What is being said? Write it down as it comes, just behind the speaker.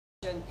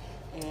and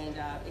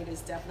it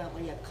is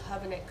definitely a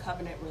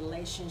covenant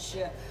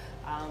relationship.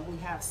 We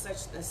have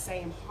such the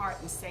same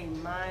heart, the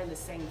same mind, the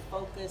same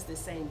focus, the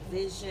same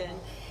vision,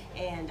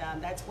 and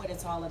that's what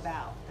it's all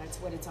about. That's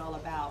what it's all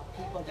about.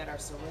 People that are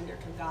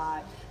surrendered to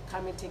God,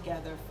 coming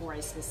together for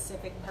a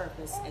specific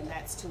purpose, and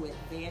that's to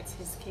advance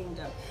His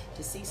kingdom,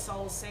 to see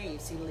souls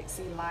saved, see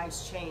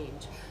lives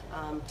change,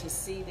 to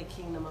see the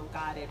kingdom of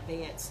God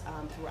advance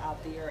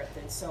throughout the earth.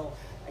 And so,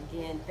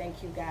 again,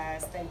 thank you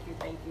guys. Thank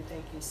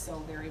you so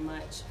very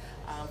much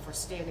for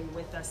standing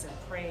with us and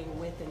praying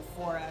with and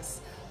for us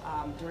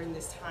during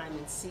this time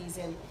and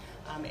season.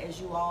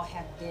 As you all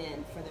have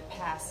been for the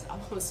past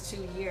almost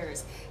 2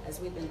 years, as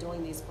we've been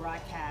doing these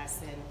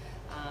broadcasts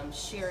and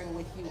sharing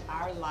with you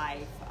our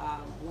life,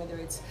 whether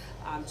it's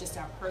just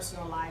our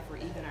personal life or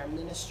even our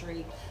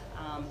ministry.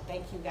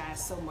 Thank you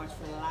guys so much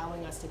for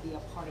allowing us to be a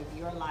part of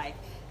your life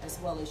as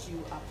well as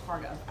you a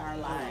part of our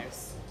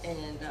lives.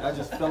 And I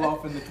just fell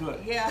off in the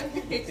cut. Yeah,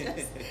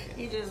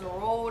 he just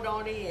rolled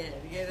on in,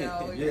 you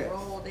know, he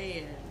rolled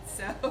in.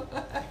 So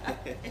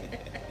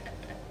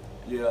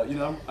yeah, you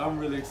know, I'm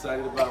really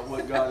excited about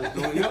what God is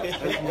doing. Yep,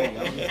 that's me.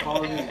 I'm just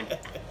calling in.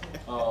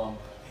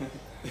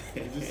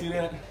 Did you see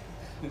that?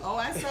 Oh,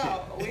 I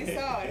saw. We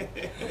saw it.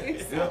 We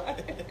saw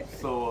it.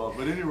 So,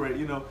 but at any rate,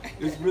 you know,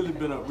 it's really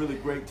been a really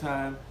great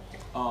time.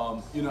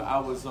 You know, I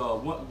was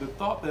the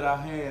thought that I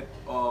had.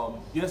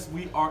 Yes,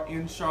 we are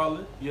in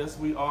Charlotte. Yes,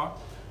 we are.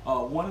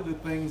 One of the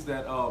things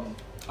that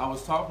I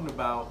was talking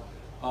about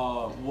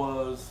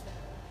was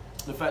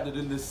the fact that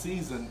in this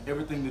season,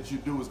 everything that you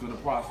do is going to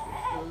prosper.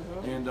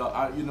 And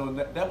you know,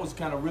 that was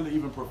kind of really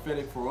even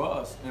prophetic for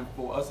us and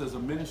for us as a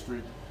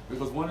ministry,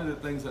 because one of the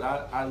things that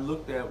I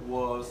looked at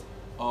was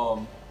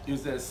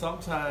is that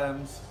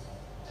sometimes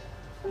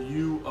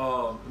you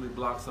let me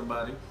block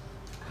somebody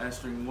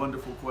asking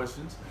wonderful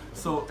questions.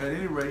 So at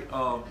any rate,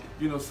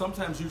 you know,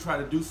 sometimes you try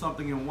to do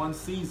something in one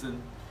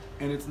season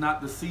and it's not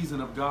the season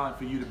of God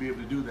for you to be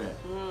able to do that.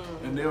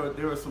 And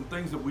there are some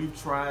things that we've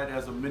tried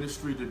as a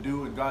ministry to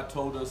do, and God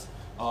told us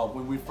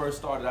when we first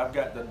started. I've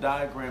got the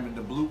diagram and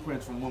the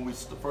blueprints from when we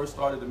first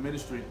started the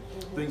ministry,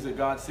 things that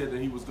God said that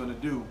He was going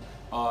to do.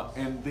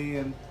 And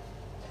then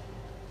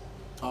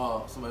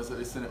somebody said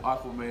they sent an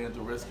Aquaman to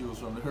rescue us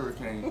from the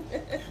hurricane.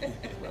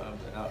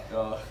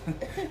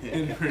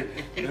 Anyway,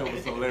 that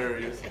was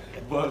hilarious.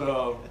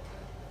 But,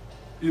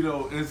 you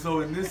know, and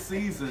so in this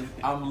season,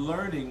 I'm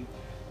learning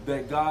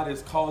that God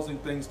is causing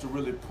things to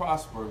really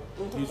prosper.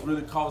 He's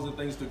really causing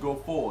things to go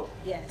forward.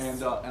 Yes.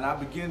 And I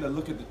began to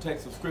look at the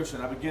text of Scripture,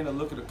 and I began to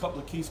look at a couple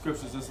of key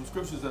scriptures, and some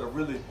scriptures that have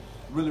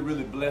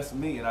really blessed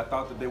me, and I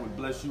thought that they would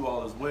bless you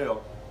all as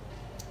well.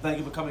 Thank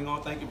you for coming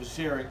on. Thank you for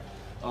sharing.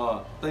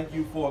 Thank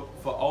you for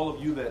all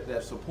of you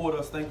that support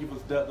us. Thank you for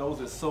those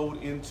that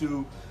sowed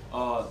into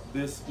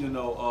this, you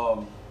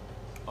know,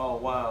 oh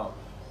wow,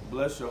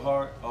 bless your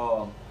heart.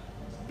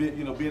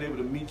 You know, being able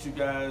to meet you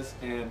guys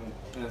and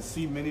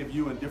see many of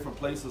you in different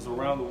places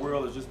around the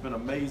world has just been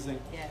amazing.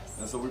 Yes.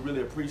 And so we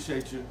really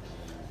appreciate you.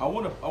 I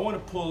want to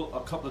pull a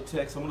couple of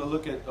texts. I'm going to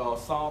look at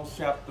Psalms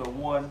chapter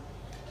 1,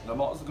 and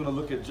I'm also going to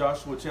look at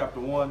Joshua chapter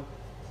 1,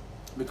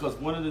 because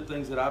one of the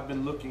things that I've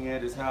been looking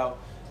at is how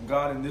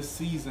God in this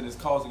season is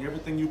causing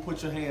everything you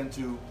put your hand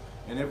to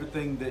and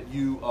everything that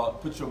you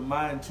put your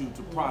mind to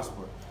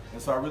prosper.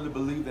 And so I really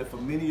believe that for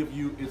many of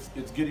you,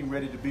 it's getting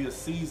ready to be a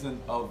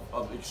season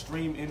of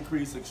extreme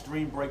increase,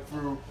 extreme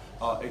breakthrough,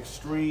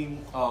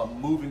 extreme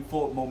moving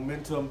forward,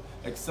 momentum,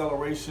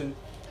 acceleration,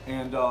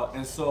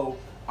 and so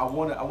I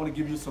want to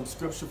give you some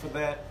scripture for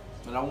that,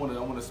 and I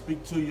want to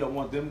speak to you. I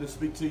want them to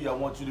speak to you. I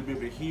want you to be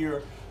able to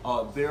hear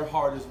their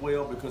heart as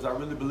well, because I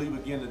really believe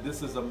again that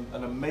this is an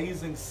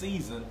amazing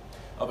season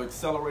of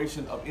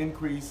acceleration, of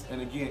increase,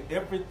 and again,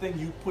 everything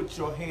you put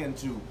your hand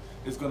to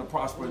is going to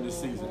prosper in this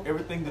season.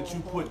 Everything that you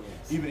put,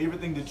 even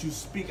everything that you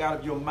speak out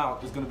of your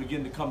mouth is going to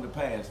begin to come to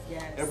pass.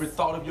 Yes. Every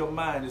thought of your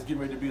mind is getting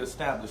ready to be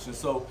established. And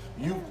so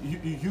you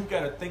got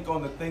to think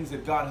on the things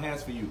that God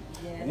has for you.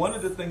 Yes. One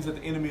of the things that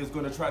the enemy is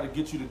going to try to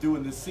get you to do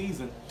in this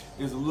season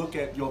is look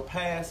at your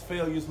past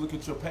failures, look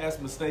at your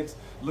past mistakes,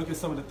 look at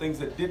some of the things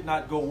that did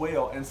not go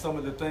well, and some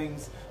of the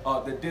things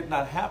that did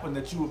not happen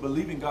that you were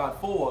believing God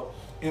for,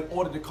 in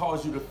order to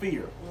cause you to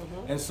fear.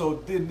 And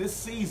so in this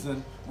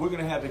season, we're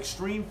going to have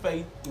extreme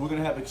faith. We're going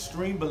to have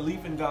extreme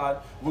belief in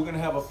God. We're going to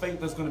have a faith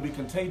that's going to be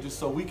contagious,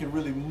 so we can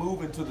really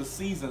move into the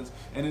seasons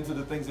and into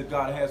the things that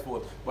God has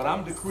for us. But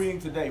I'm decreeing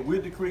today,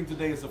 we're decreeing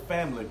today as a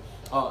family,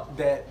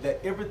 that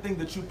everything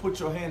that you put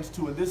your hands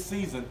to in this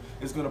season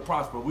is going to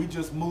prosper. We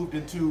just moved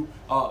into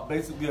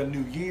basically a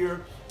new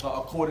year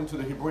according to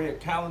the Hebraic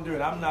calendar,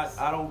 and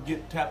I don't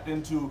get tapped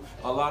into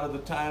a lot of the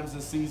times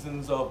and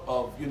seasons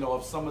of you know,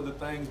 of some of the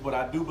things, but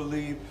I do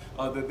believe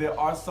that there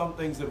are some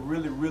things that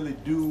really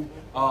do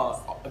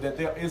that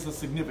there is a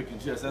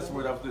significance. Yes, that's the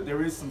word.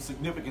 There is some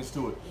significance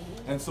to it.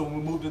 And so when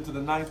we moved into the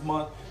 9th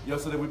month,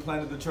 yesterday we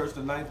planted the church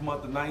the 9th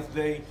month, the 9th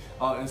day,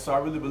 and so I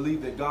really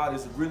believe that God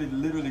is really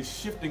literally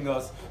shifting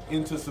us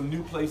into some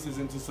new places,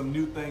 into some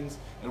new things,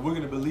 and we're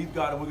going to believe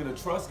God and we're going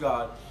to trust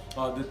God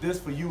that this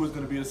for you is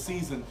going to be a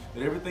season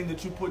that everything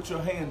that you put your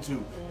hand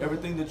to,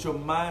 everything that your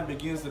mind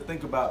begins to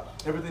think about,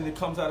 everything that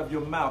comes out of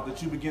your mouth,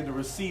 that you begin to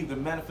receive the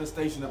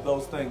manifestation of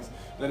those things,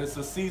 that it's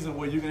a season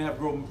where you're going to have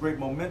great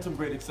momentum,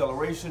 great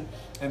acceleration,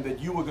 and that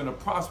you are going to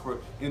prosper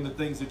in the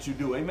things that you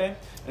do. Amen?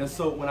 And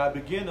so when I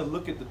begin to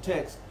look at the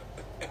text,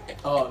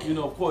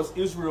 of course,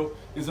 Israel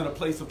is in a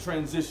place of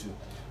transition.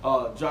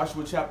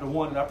 Joshua chapter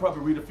 1, and I'll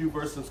probably read a few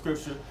verses of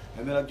scripture,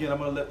 and then again I'm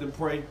going to let them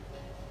pray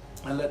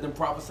and let them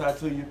prophesy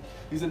to you.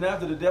 He said, "Now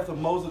after the death of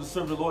Moses, the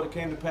servant of the Lord, it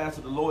came to pass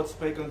that the Lord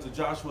spake unto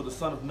Joshua, the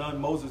son of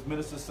Nun, Moses'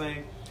 minister,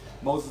 saying,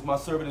 Moses, my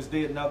servant, is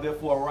dead. Now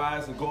therefore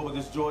arise and go over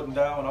this Jordan,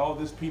 thou and all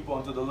this people,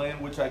 unto the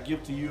land which I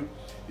give to you,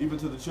 even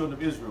to the children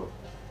of Israel.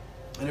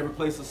 And every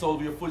place the sole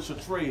of your foot shall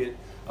tread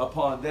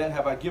upon, that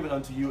have I given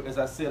unto you, as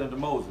I said unto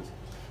Moses.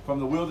 From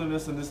the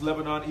wilderness and this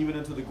Lebanon, even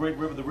into the great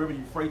river, the river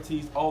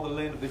Euphrates, all the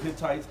land of the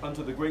Hittites,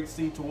 unto the great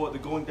sea, toward the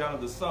going down of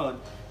the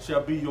sun,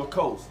 shall be your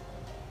coast.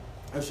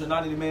 And shall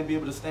not any man be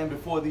able to stand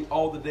before thee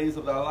all the days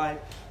of thy life?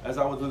 As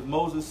I was with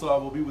Moses, so I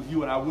will be with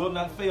you, and I will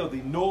not fail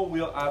thee, nor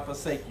will I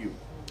forsake you."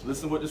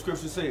 Listen to what the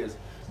scripture says.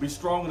 "Be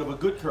strong and of a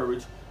good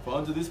courage, for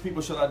unto this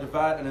people shall I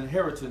divide an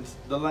inheritance,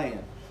 the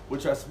land,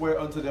 which I swear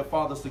unto their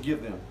fathers to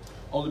give them.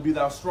 Only be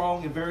thou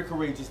strong and very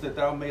courageous, that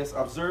thou mayest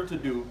observe to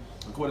do,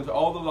 according to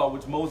all the law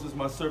which Moses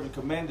my servant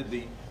commanded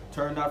thee.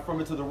 Turn not from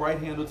it to the right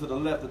hand or to the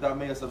left, that thou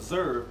mayest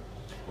observe,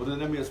 or that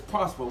thou mayest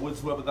prosper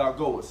whithersoever thou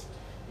goest.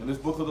 And this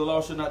book of the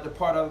law shall not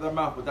depart out of thy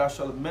mouth, but thou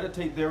shalt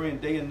meditate therein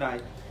day and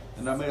night,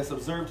 and thou mayest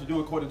observe to do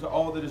according to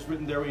all that is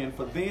written therein.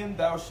 For then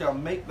thou shalt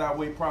make thy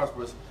way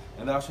prosperous,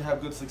 and thou shalt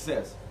have good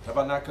success. Have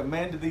I not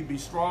commanded thee, be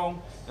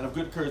strong and of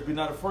good courage, be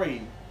not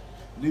afraid,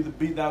 neither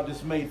be thou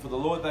dismayed, for the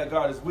Lord thy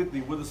God is with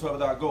thee whithersoever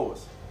thou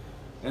goest."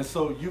 And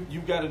so you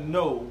got to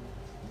know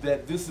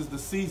that this is the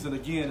season,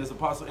 again, as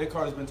Apostle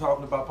Eckhart has been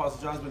talking about,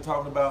 Apostle John has been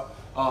talking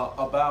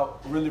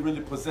about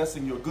really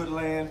possessing your good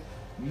land,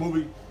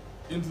 moving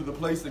into the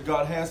place that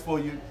God has for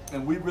you.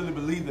 And we really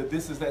believe that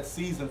this is that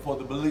season for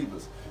the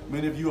believers.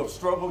 Many of you have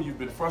struggled, you've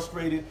been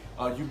frustrated,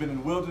 you've been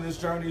in wilderness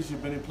journeys,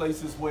 you've been in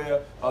places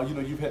where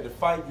you've had to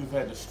fight, you've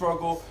had to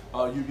struggle,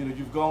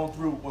 you've gone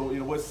through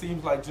what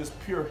seems like just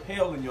pure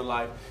hell in your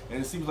life,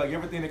 and it seems like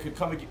everything that could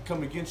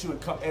come against you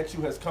and come at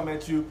you has come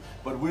at you.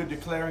 But we're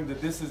declaring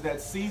that this is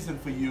that season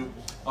for you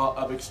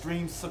of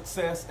extreme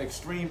success,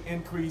 extreme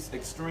increase,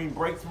 extreme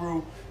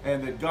breakthrough,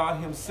 and that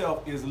God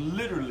himself is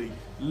literally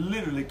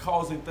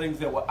causing things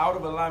that were out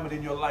of alignment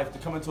in your life to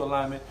come into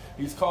alignment.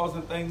 He's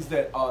causing things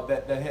that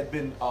had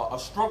been a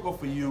struggle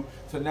for you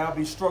to now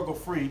be struggle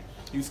free.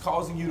 He's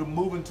causing you to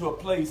move into a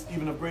place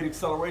even of great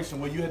acceleration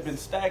where you had been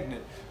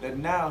stagnant, that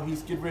now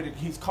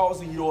he's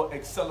causing your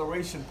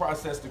acceleration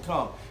process to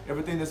come.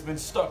 Everything that's been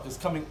stuck is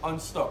coming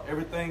unstuck.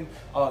 Everything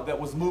that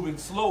was moving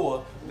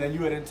slower than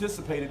you had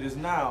anticipated is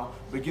now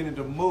beginning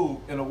to move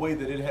in a way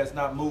that it has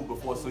not moved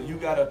before. So you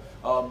gotta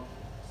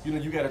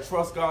you got to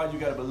trust God. You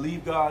got to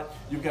believe God.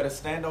 You got to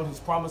stand on his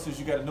promises.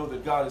 You got to know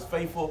that God is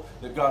faithful,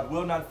 that God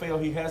will not fail.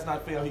 He has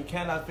not failed. He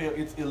cannot fail.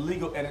 It's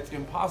illegal and it's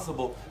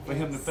impossible for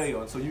him to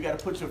fail. And so you got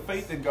to put your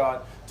faith in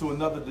God to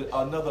another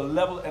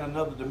level and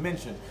another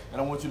dimension.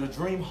 And I want you to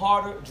dream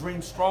harder,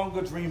 dream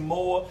stronger, dream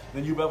more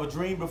than you've ever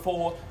dreamed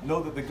before.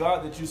 Know that the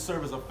God that you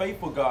serve is a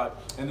faithful God.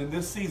 And in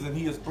this season,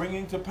 he is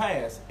bringing to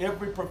pass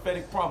every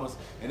prophetic promise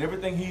and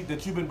everything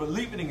that you've been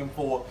believing in him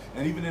for.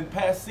 And even in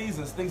past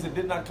seasons, things that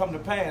did not come to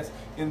pass,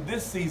 in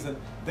this season,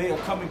 they are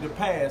coming to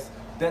pass.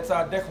 That's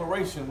our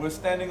declaration. We're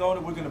standing on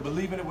it. We're going to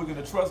believe in it. We're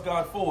going to trust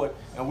God for it,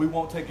 and we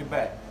won't take it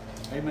back.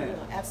 Amen.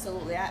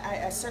 Absolutely.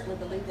 I certainly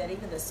believe that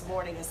even this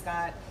morning, as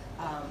God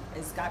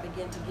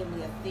began to give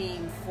me a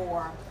theme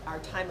for our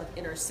time of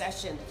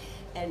intercession.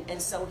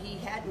 And so he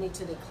had me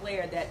to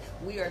declare that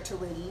we are to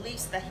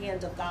release the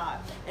hand of God.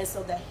 And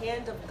so the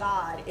hand of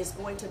God is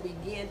going to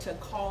begin to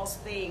cause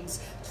things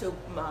to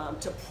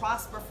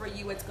prosper for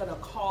you. It's going to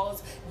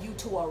cause you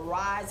to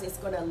arise. It's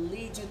going to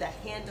lead you. The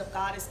hand of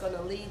God is going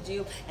to lead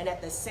you. And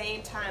at the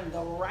same time, the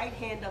right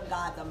hand of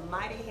God, the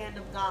mighty hand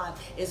of God,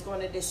 is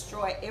going to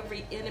destroy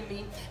every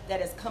enemy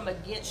that has come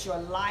against your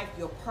life,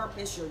 your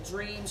purpose, your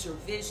dreams, your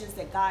visions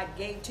that God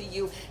gave to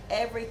you.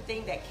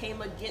 Everything that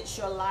came against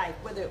your life,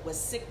 whether it was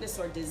sickness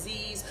or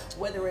disease,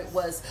 whether it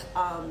was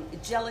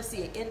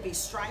jealousy, envy,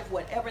 strife,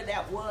 whatever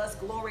that was,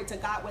 glory to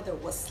God, whether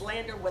it was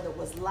slander, whether it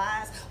was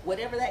lies,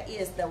 whatever that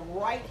is, the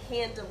right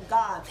hand of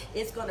God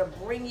is going to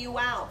bring you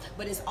out,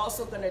 but it's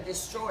also going to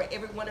destroy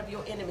every one of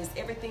your enemies,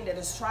 everything that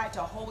has tried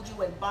to hold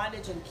you in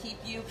bondage and keep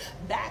you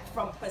back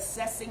from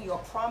possessing your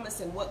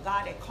promise and what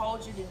God had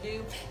called you to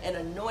do and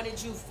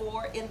anointed you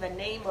for, in the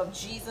name of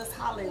Jesus.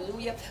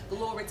 Hallelujah.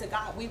 Glory to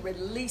God, we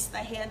release the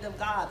hand of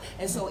God.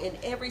 And so in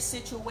every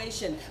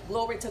situation,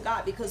 glory to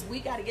God, because we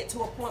got to get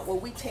to a point where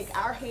we take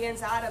our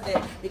hands out of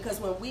it, because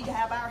when we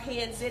have our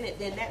hands in it,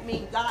 then that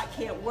means God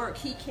can't work.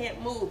 He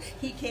can't move.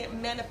 He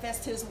can't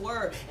manifest his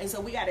word. And so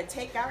we got to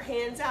take our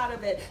hands out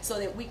of it so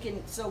that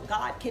so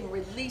God can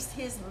release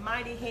his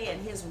mighty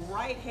hand, his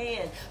right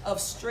hand of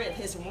strength,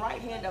 his right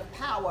hand of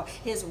power,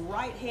 his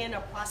right hand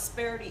of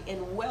prosperity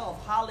and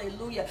wealth.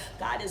 Hallelujah.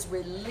 God is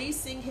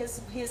releasing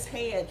his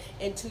hand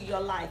into your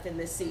life in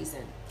this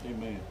season.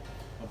 Amen.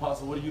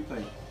 Apostle, what do you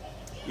think?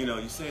 You know,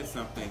 you said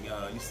something.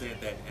 You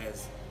said that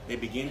as they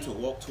begin to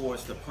walk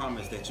towards the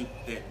promise that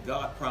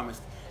God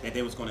promised that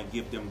they was going to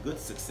give them good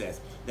success.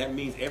 That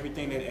means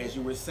everything that, as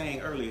you were saying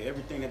earlier,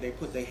 everything that they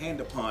put their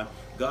hand upon,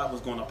 God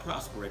was going to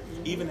prosper it.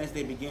 Even as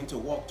they began to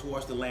walk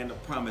towards the land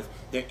of promise,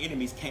 their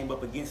enemies came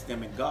up against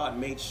them, and God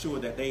made sure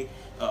that they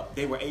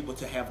were able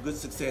to have good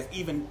success,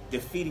 even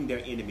defeating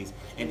their enemies.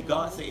 And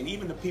God said, and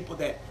even the people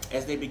that,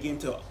 as they begin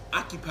to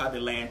occupy the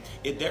land,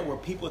 there were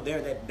people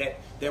there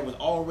that was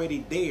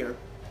already there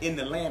in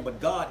the land,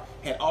 but God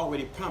had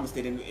already promised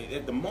it. And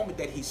at the moment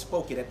that he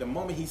spoke it, at the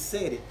moment he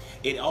said it,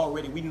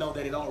 we know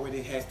that it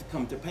already has to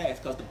come to pass,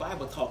 because the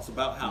Bible talks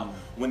about how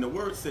when the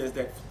word says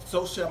that,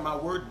 so shall my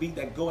word be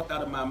that goeth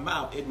out of my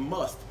mouth, it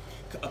must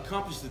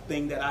accomplish the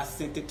thing that I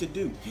sent it to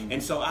do.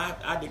 And so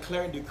I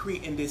declare and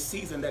decree in this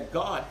season that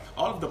God,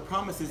 all of the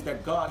promises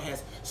that God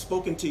has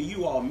spoken to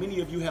you all, many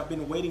of you have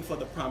been waiting for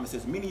the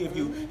promises. Many of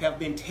you have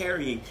been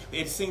tarrying.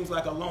 It seems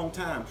like a long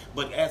time,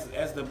 but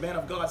as the man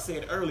of God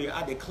said earlier,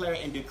 I declare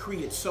and decree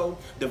it so,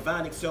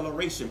 divine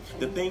acceleration.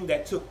 The thing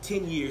that took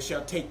 10 years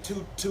shall take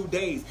two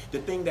days.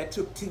 The thing that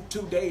took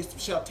 2 days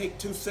shall take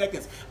 2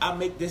 seconds. I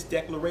make this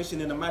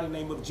declaration in the mighty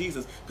name of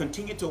Jesus.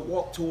 Continue to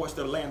walk towards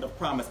the land of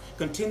promise.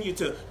 Continue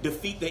to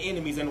defeat the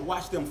enemies and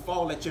watch them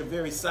fall at your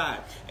very side.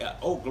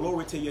 Oh,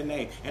 glory to your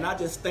name. And I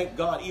just thank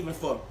God even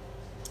for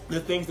the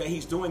things that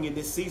he's doing in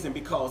this season,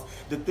 because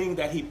the thing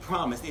that he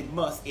promised, it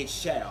must, it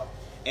shall,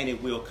 and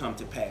it will come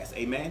to pass.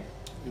 Amen.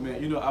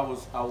 Amen. You know,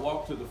 I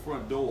walked to the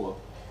front door,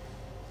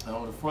 and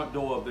on the front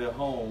door of their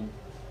home,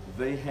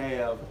 they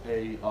have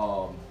a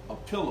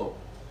pillow,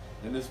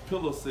 and this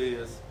pillow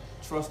says,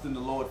 "Trust in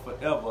the Lord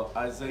forever,"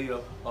 Isaiah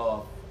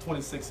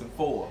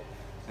 26:4.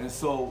 And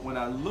so when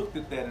I looked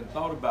at that and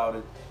thought about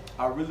it,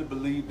 I really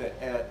believe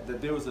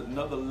that there was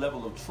another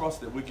level of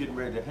trust that we're getting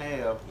ready to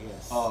have.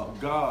 Yes.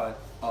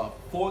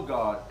 For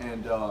God,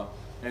 and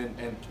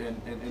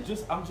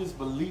just I'm just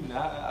believing.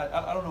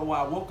 I don't know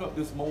why I woke up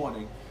this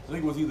morning. I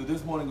think it was either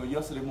this morning or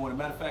yesterday morning.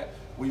 Matter of fact,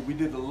 we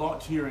did the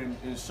launch here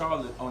in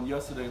Charlotte on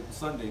yesterday,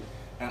 Sunday,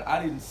 and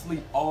I didn't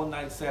sleep all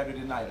night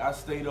Saturday night. I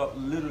stayed up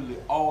literally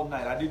all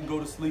night. I didn't go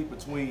to sleep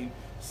between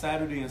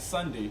Saturday and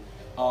Sunday,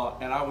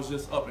 and I was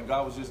just up, and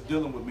God was just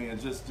dealing with me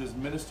and just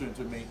ministering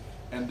to me.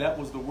 And that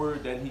was the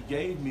word that he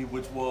gave me,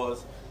 which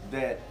was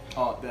that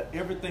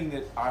everything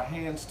that our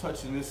hands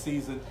touch in this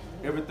season,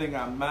 everything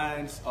our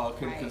minds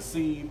can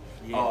conceive,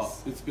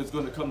 yes, it's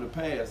going to come to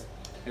pass.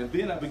 And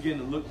then I began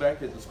to look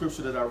back at the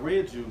scripture that I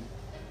read you,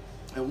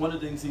 and one of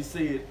the things he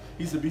said,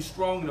 "Be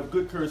strong and of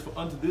good courage, for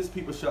unto this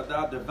people shalt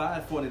thou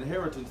divide for an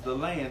inheritance the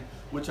land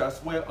which I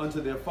swear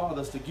unto their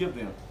fathers to give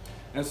them."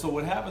 And so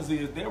what happens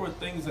is there were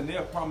things and there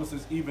are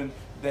promises even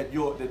that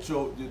your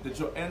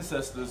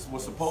ancestors were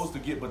supposed to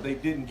get, but they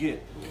didn't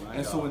get.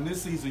 And so in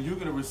this season, you're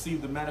going to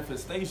receive the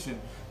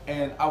manifestation.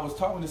 And I was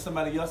talking to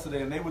somebody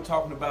yesterday, and they were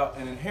talking about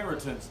an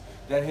inheritance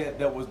that had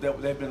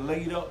been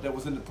laid up, that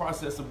was in the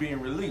process of being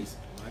released.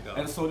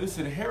 And so this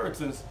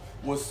inheritance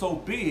was so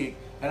big,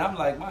 and I'm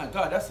like, my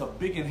God, that's a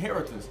big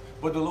inheritance.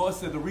 But the Lord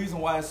said the reason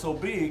why it's so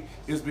big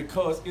is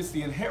because it's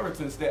the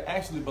inheritance that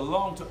actually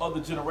belonged to other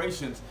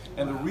generations.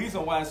 And the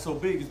reason why it's so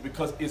big is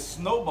because it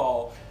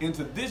snowballed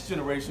into this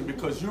generation,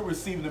 because you're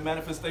receiving the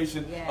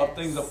manifestation of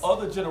things of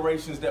other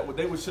generations that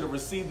they should have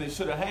received, they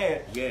should have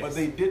had, but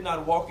they did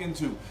not walk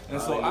into. And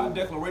so our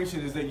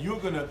declaration is that you're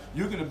gonna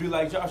be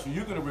like Joshua.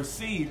 You're gonna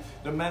receive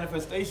the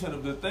manifestation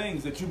of the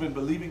things that you've been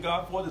believing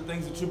God for, the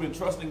things that you've been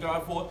trusting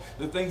God for,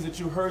 the things that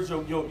you heard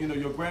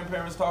your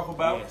grandparents talk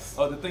about,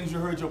 the things you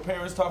heard your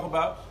parents talk about,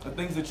 the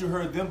things that you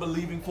heard them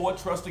believing for,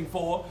 trusting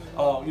for,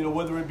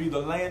 whether it be the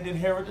land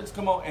inheritance.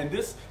 Come on, and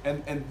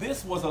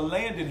this was a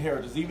land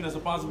inheritance. Even as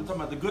Apostle was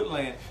talking about the good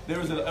land, there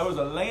was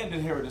a land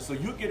inheritance. So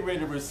you get ready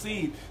to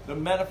receive the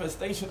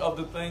manifestation of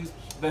the things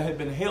that had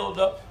been held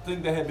up,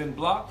 things that had been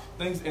blocked,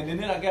 things. And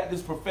then I got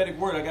this prophetic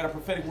word. I got a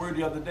prophetic word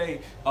the other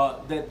day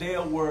that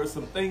there were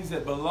some things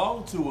that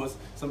belonged to us,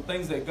 some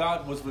things that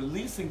God was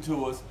releasing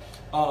to us,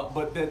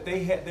 but that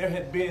there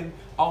had been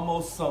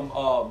almost some,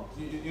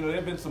 there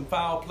had been some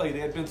foul play,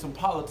 there had been some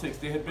politics,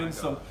 there had been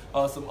some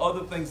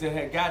other things that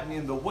had gotten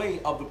in the way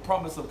of the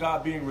promise of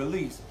God being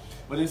released.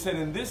 But he said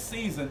in this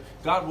season,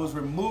 God was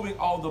removing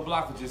all the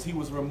blockages. He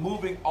was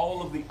removing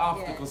all of the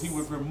obstacles. He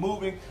was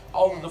removing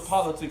all of the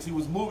politics. He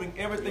was moving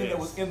everything that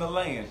was in the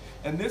land.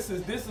 And this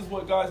is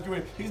what God's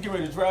doing. He's getting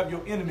ready to drive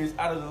your enemies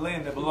out of the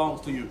land that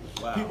belongs to you.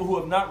 Wow. People who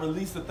have not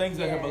released the things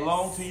that have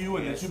belonged to you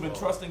and that you've been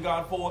trusting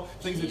God for,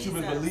 things that you've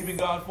been believing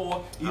God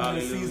for, even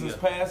in seasons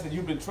past, and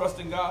you've been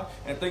trusting God,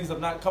 and things have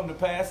not come to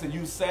pass, and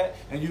you sat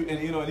and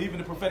and even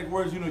the prophetic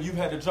words, you've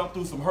had to jump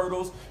through some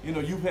hurdles.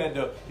 You've had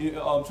to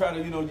try to,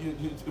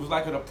 it was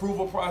like an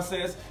approval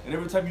process, and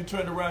every time you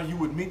turned around, you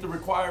would meet the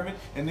requirement,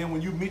 and then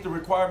when you meet the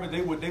requirement,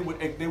 they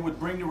would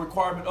bring the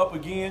requirement up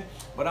again.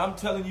 But I'm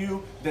telling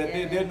you that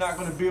they're not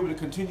going to be able to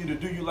continue to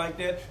do you like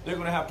that. They're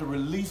going to have to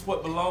release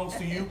what belongs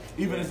to you,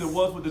 even as it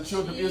was with the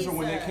children of Israel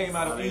when they came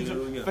out of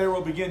Egypt.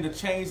 Pharaoh began to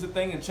change the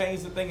thing and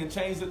change the thing and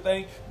change the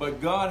thing.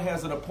 But God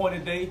has an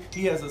appointed day.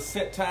 He has a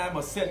set time,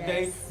 a set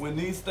day when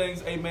these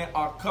things, amen,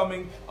 are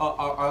coming,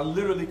 are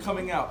literally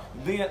coming out.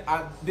 Then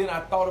I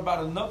thought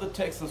about another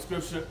text of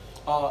scripture.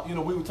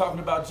 We were talking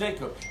about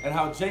Jacob and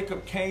how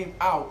Jacob came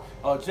out.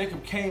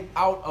 Jacob came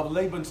out of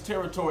Laban's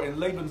territory and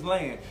Laban's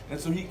land, and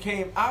so he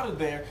came out of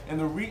there.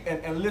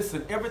 And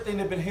listen, everything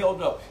that had been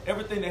held up,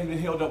 everything that had been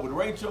held up with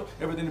Rachel,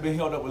 everything that had been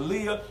held up with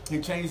Leah. He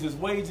changed his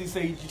wage. He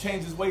said he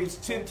changed his wage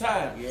 10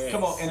 times. Yes.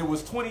 Come on, and it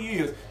was 20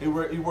 years. He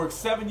worked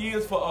 7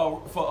 years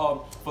for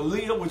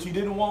Leah, which he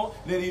didn't want.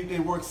 Then he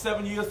worked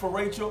 7 years for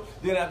Rachel.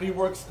 Then after he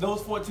worked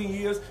those 14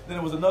 years, then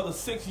it was another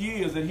 6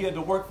 years that he had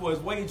to work for his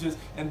wages.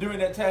 And during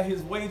that time,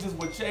 his wages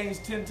were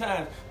changed 10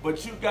 times.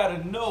 But you got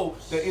to know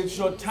that it's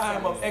your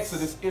time of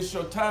exodus. It's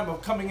your time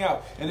of coming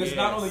out. And it's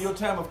not only your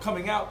time of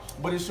coming out,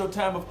 but it's your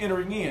time of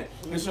entering in.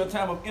 It's your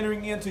time of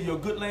entering into your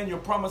good land, your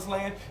promised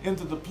land,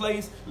 into the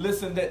place,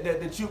 listen,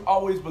 that you've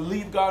always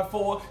believed God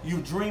for. You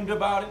dreamed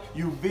about it.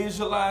 You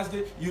visualized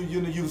it.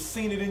 You've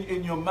seen it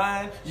in your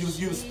mind.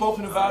 You've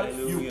spoken about it.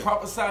 You've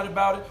prophesied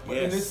about it. But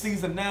in this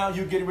season now,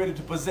 you're getting ready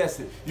to possess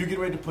it. You're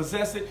getting ready to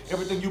possess it.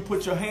 Everything you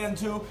put your hand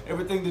to,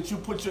 everything that you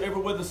put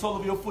everywhere the sole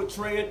of your foot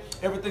tread,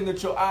 everything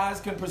that your eyes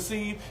can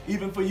perceive,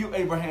 even for you,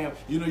 Abraham.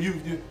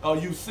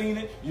 You've seen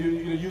it.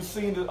 You've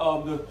seen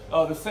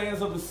the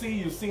sands of the sea.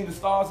 You've seen the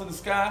stars in the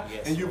sky,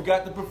 and you've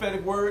got the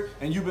prophetic word,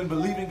 and you've been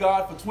believing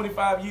God for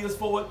 25 years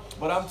for it.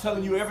 But I'm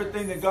telling you,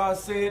 everything that God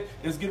said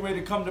is getting ready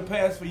to come to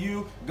pass for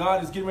you.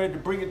 God is getting ready to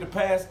bring it to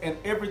pass, and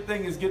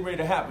everything is getting ready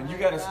to happen. You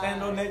got to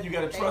stand on that. You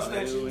got to trust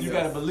that. You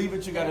got to believe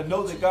it. You got to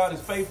know that God is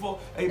faithful.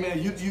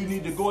 Amen. You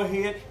need to go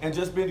ahead and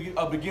just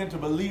begin to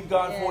believe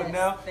God for it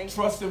now.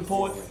 Trust Him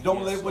for it.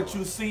 Don't let what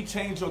you see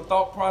change your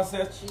thought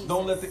process.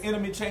 Don't let the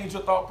enemy change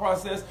your thought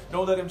process.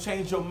 Don't let him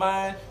change your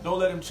mind. Don't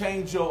let him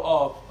change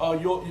your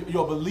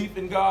belief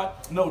in God.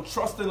 No,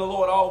 trust in the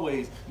Lord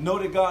always. Know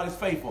that God is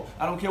faithful.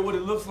 I don't care what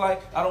it looks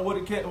like. I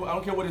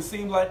don't care what it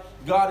seems like.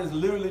 God is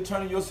literally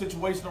turning your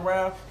situation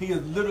around. He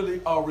is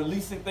literally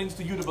releasing things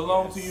to you to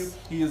belong to you.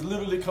 He is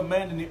literally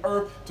commanding the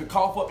earth to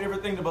cough up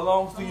everything that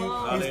belongs to you.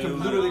 He's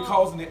literally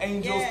causing the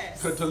angels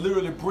to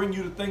literally bring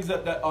you the things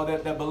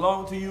that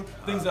belong to you,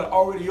 things that are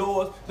already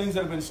yours, things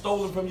that have been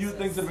stolen from you,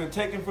 things that have been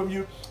taken from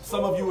you.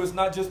 Some of you, it's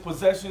not just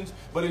possessions,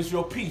 but it's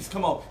your peace.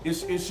 Come on,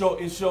 it's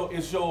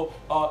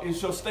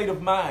your state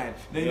of mind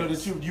that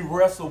you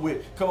wrestle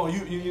with. Come on,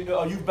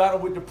 you battle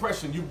with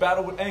depression, you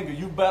battle with anger,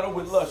 you battle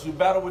with lust, you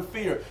battle with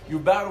fear, you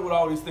battle with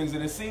all these things,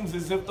 and it seems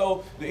as if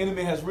though the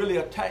enemy has really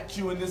attacked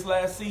you in this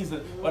last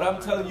season. But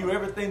I'm telling you,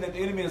 everything that the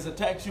enemy has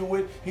attacked you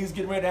with, he's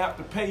getting ready to have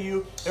to pay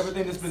you.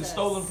 Everything that's been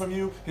stolen from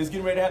you is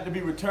getting ready to have to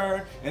be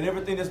returned, and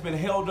everything that's been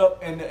held up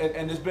and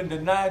has been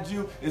denied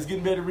you is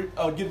getting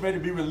ready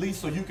to be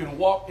released, so you can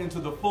walk into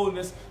the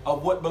fullness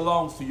of what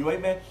belongs to you.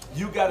 Amen.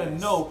 You got to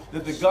know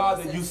that the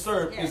God that you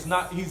serve is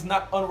he's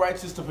not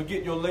unrighteous to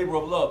forget your labor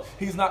of love.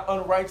 He's not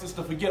unrighteous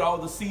to forget all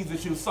the seeds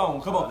that you've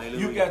sown. Come on,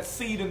 you got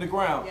seed in the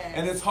ground,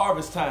 and it's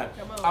harvest time.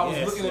 I was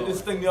looking at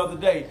this thing the other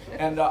day,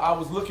 and I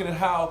was looking at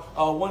how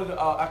one of the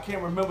I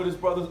can't remember this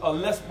brother,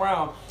 Les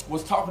Brown,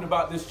 was talking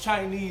about this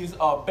Chinese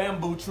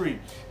bamboo tree,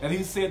 and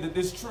he said that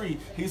this tree,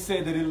 he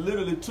said that it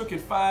literally took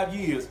it 5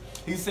 years.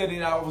 He said,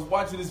 and I was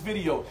watching this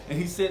video, and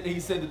he said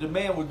that the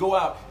man would go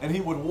out and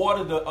he would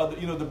water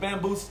the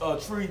bamboo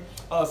tree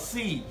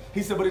seed.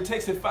 He said, but it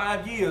takes it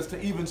 5 years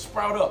to even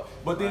sprout up.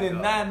 But then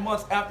in 9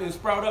 months after it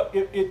sprout up,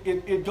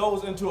 it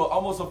goes into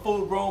almost a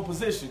full-grown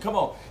position. Come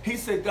on. He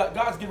said,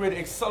 God's getting ready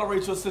to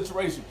accelerate your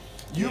situation.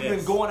 You've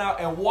been going out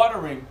and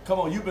watering. Come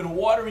on, you've been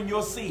watering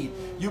your seed.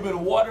 You've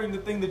been watering the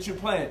thing that you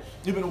plant.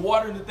 You've been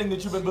watering the thing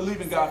that you've been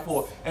believing God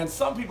for. And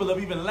some people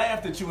have even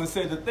laughed at you and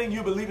said the thing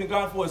you believe in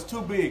God for is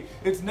too big.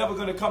 It's never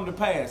going to come to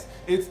pass.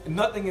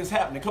 Nothing is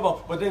happening. Come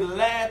on, but they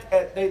laughed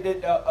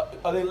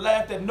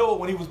at Noah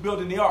when he was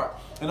building the ark.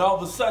 and all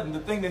of a sudden the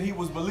thing that he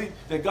was believing,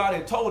 that God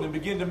had told him,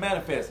 began to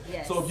manifest.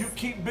 Yes. So if you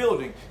keep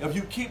building, if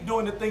you keep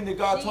doing the thing that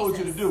God told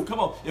you to do, come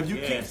on, if you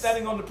keep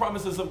standing on the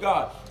promises of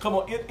God, come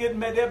on, there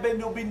may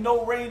be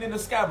no rain in the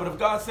sky, but if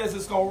God says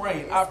it's going to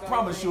rain, I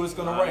promise you it's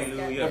going to rain.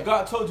 If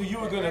God told you you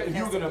were going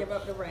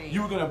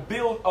to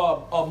build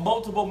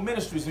multiple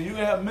ministries and you're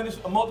going to have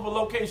multiple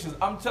locations,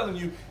 I'm telling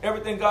you,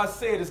 everything God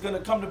said is going to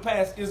come to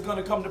pass, is going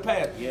to come to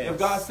pass. If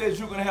God says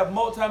you're going to have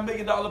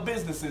multi-million-dollar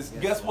businesses,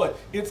 guess what?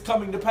 It's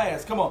coming to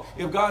pass. Come on.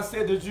 If God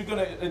said that you're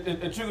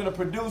going to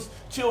produce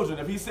children,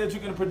 if he said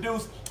you're going to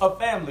produce a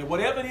family,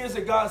 whatever it is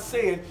that God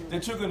said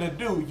that you're going to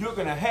do, you're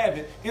going to have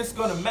it. It's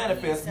going to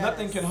manifest.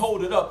 Nothing can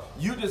hold it up.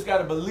 You just got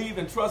to believe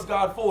and trust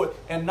God for it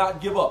and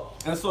not give up.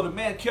 And so the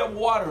man kept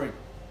watering.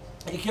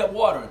 He kept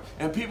watering,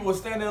 and people were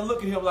standing there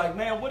looking at him like,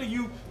 man, what are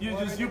you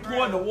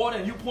pouring the water,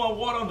 and you pouring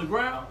water on the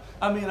ground?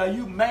 I mean, are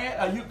you mad?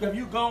 Have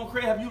you gone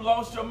crazy? Have you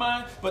lost your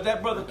mind? But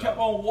that brother kept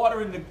on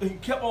watering. He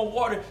kept on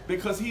watering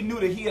because he knew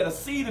that he had a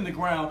seed in the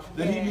ground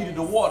that he needed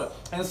to water.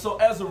 And so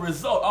as a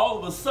result, all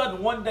of a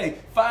sudden, one day,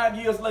 5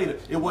 years later,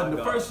 it wasn't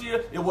the first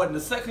year, it wasn't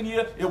the second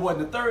year, it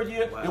wasn't the third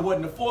year, it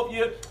wasn't the fourth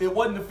year, it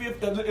wasn't the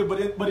fifth,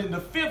 but in the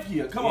fifth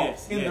year, come on,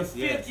 in the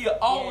fifth year,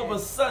 all of a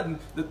sudden,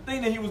 the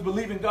thing that he was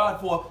believing God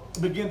for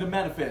began to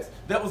manifest.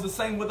 That was the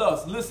same with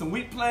us. Listen,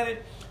 we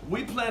planted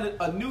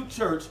a new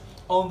church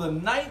on the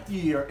 9th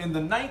year, in the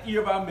 9th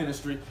year of our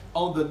ministry,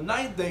 on the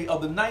 9th day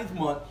of the 9th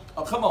month.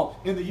 Come on,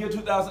 in the year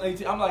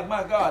 2018. I'm like,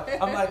 my God,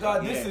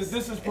 this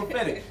is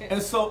prophetic. And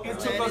so it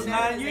took us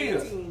 9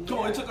 years. Come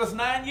on, it took us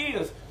 9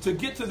 years to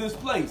get to this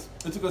place.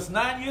 It took us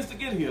 9 years to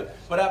get here.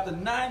 But after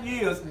 9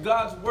 years,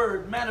 God's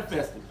word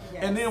manifested.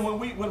 Yes. And then when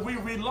we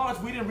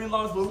relaunched, we didn't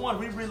relaunch with one.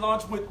 We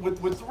relaunched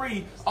with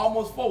three,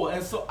 almost four.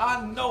 And so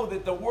I know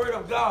that the word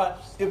of God,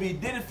 if he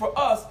did it for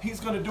us, he's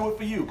going to do it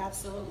for you.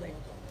 Absolutely.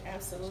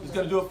 Absolutely. He's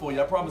going to do it for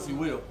you. I promise he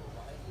will.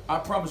 I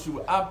promise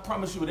you. I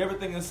promise you with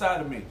everything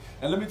inside of me.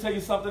 And let me tell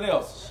you something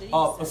else.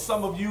 For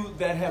some of you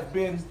that have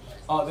been,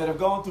 that have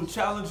gone through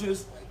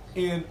challenges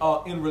in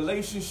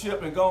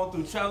relationship and gone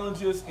through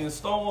challenges in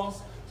storms,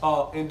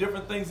 and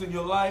different things in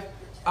your life,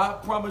 I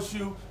promise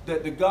you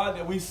that the God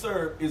that we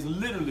serve is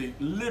literally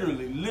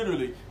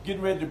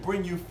getting ready to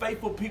bring you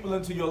faithful people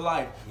into your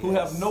life who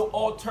have no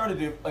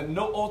alternative and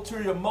no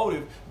ulterior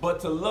motive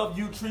but to love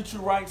you, treat you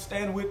right,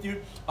 stand with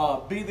you,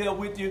 be there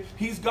with you.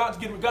 God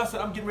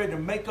said, I'm getting ready to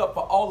make up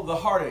for all of the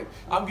heartache.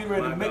 I'm getting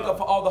ready to make up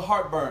for all the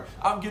heartburn.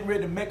 I'm getting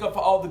ready to make up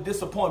for all the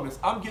disappointments.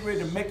 I'm getting ready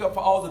to make up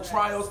for all the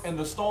trials and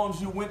the storms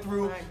you went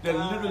through that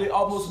literally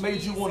almost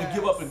made you want to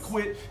give up and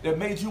quit, that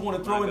made you want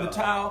to throw in the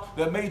towel,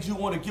 that made you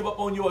want to give up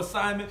on your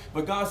assignment.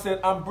 But God said,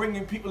 I'm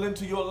bringing people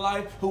into your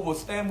life who will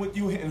stand with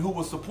you and who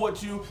will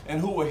support you and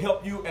who will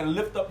help you and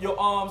lift up your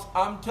arms.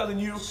 I'm telling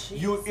you,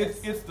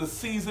 it's the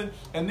season.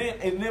 And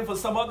then for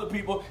some other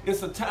people,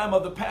 it's a time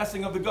of the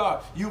passing of the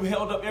guard. You've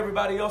held up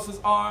everybody else's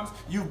arms.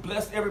 You've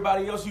blessed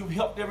everybody else. You've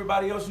helped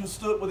everybody else. You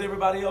stood with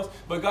everybody else.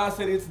 But God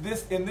said,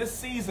 in this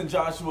season,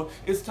 Joshua,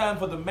 it's time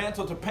for the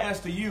mantle to pass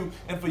to you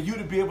and for you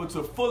to be able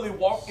to fully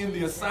walk in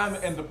the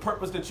assignment and the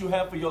purpose that you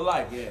have for your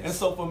life. And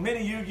so for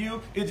many of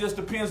you, it just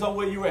depends on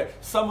where you're at.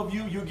 Some of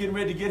you, you're getting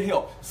ready to get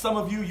help. Some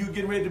of you, you're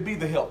getting ready to be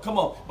the help. Come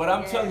on. But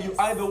I'm telling you,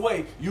 either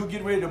way, you're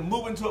getting ready to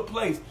move into a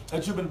place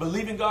that you've been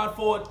believing God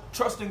for,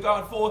 trusting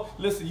God for.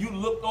 Listen, you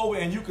looked over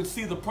and you could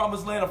see the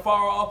promised land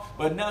afar off,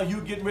 but now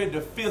you're getting ready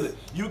to feel it.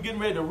 You're getting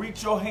ready to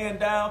reach your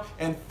hand down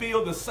and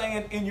feel the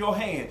sand in your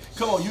hand.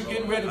 Come on, you're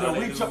getting ready to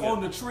reach up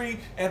on the tree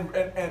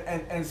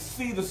and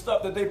see the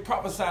stuff that they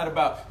prophesied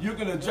about. You're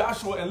going to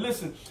Joshua, and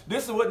listen,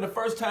 this wasn't the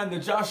first time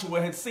that Joshua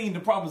had seen the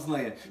promised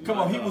land. Come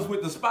on, he was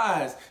with the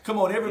spies. Come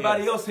on,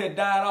 everybody else had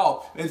died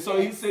off. And so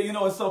he said,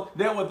 and so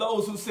there were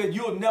those who said,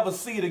 you'll never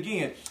see it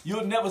again.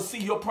 You'll never see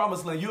your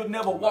promised land. You'll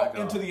never walk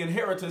into the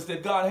inheritance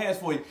that God has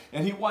for you.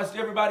 And he watched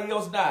everybody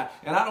else die.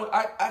 And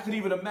I could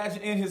even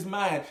imagine in his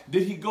mind,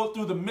 did he go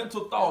through the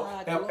mental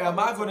thought, am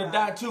I going to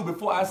die too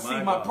before I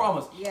see my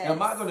promise?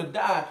 Am I going to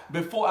die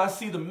before I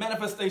see the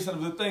manifestation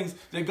of the things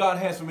that God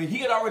has for me? He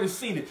had already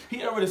seen it. He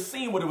had already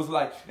seen what it was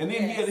like. And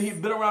then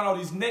he'd been around all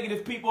these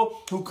negative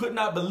people who could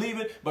not believe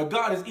it. But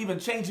God is even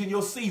changing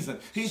your season.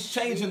 He's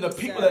changing the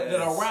people that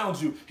are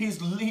around you.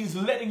 He's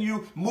letting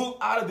you move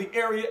out of the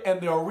area and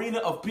the arena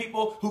of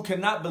people who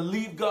cannot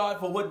believe God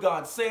for what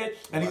God said.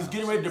 And he's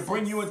getting ready to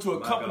bring you into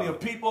a company of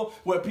people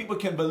where people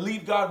can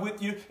believe God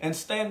with you and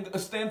stand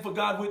for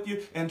God with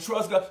you and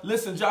trust God.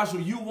 Listen,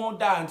 Joshua, you won't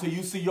die until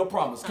you see your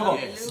promise. Come on.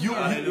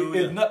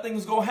 If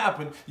nothing's going to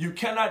happen, you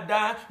cannot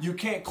die. You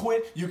can't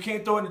quit. You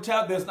can't throw in the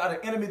towel. There's not an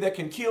enemy that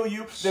can kill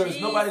you. There is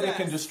nobody that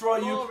can destroy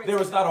you.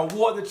 There is not a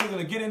war that you're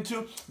going to get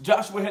into.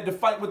 Joshua had to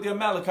fight with the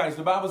Amalekites.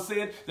 The Bible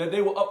said that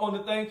they were up on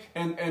the thing,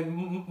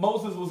 and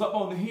Moses was up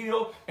on the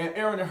hill, and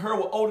Aaron and Hur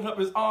were holding up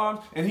his arms,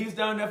 and he's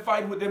down there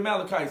fighting with the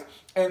Amalekites.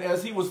 And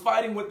as he was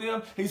fighting with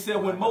them, he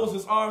said when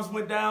Moses' arms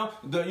went down,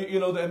 the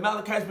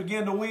Amalekites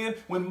began to win.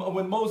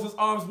 When Moses'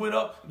 arms went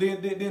up,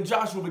 then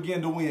Joshua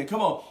began to win.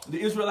 Come on, the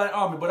Israelite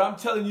army. But I'm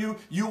telling you,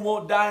 you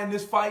won't die in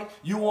this fight.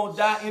 You won't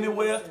die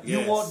anywhere.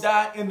 You won't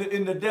die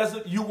in the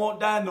desert. You won't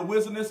die in the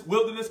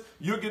wilderness.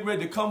 You're getting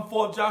ready to come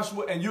forth,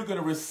 Joshua, and you're going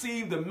to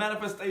receive the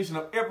manifestation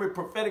of every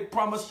prophetic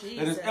promise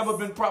that has ever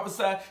been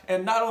prophesied.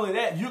 And not only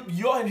that,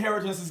 your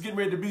inheritance is getting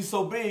ready to be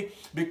so big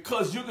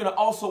because you're going to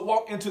also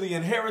walk into the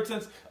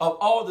inheritance of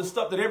all the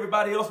stuff that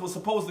everybody else was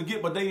supposed to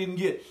get, but they didn't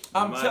get.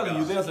 I'm telling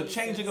you, there's a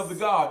changing of the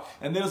guard,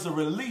 and there's a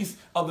release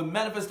of the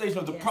manifestation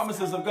of the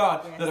promises of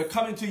God that are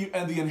coming to you,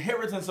 and the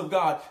inheritance of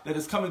God that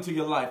is coming to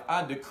your life.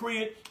 I decree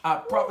it, I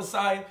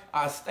prophesy it,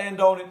 I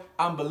stand on it,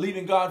 I'm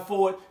believing God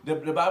for it.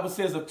 The Bible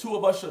says if two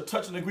of us shall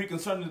touch and agree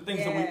concerning the things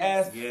that we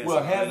ask,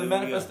 we'll have the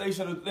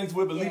manifestation of the things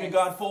we're believing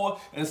God for.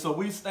 And so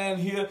we stand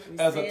here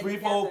as a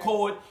threefold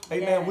cord.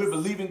 Amen. We're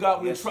believing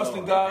God, we're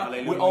trusting God,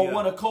 we're on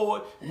one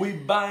accord. We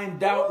bind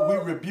doubt, we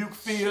rebuke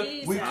fear,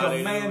 we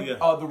command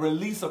the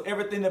release of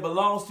everything that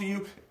belongs to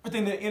you,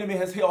 everything the enemy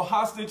has held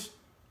hostage.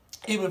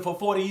 Even for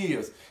 40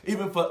 years,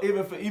 even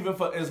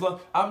for as long.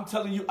 I'm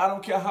telling you, I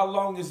don't care how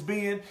long it's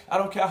been. I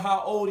don't care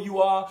how old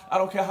you are. I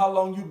don't care how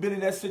long you've been in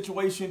that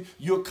situation.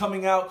 You're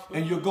coming out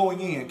and you're going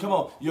in. Come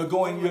on, you're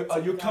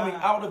coming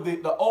out of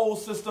the old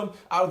system,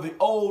 out of the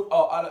old,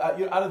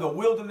 out of the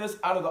wilderness,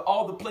 out of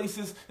all the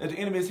places that the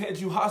enemy has had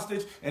you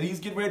hostage, and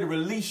he's getting ready to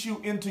release you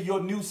into your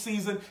new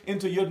season,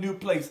 into your new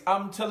place.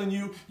 I'm telling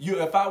you,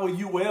 if I were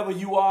you, wherever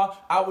you are,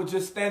 I would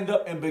just stand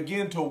up and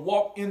begin to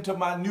walk into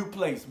my new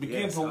place.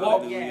 Begin to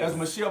walk. As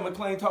Michelle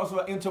McLean talks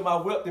about, into my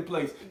wealthy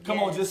place. Come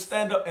on, just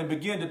stand up and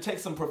begin to take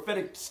some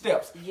prophetic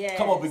steps.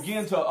 Come on,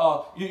 begin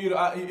to,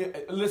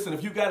 listen,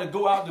 if you got to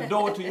go out the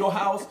door to your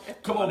house,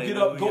 come on, get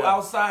up, go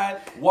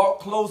outside, walk,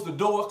 close the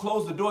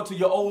door to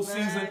your old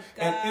season,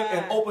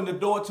 and open the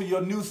door to your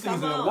new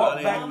season and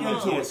walk back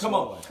into it. Come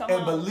on,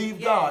 and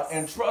believe God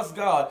and trust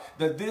God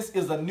that this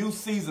is a new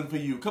season for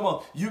you. Come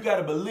on, you got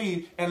to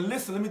believe. And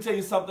listen, let me tell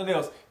you something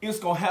else. It's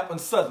going to happen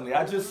suddenly.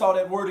 I just saw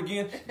that word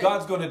again.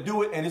 God's going to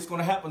do it, and it's going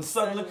to happen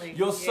suddenly.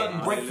 Your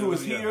sudden breakthrough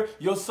is here.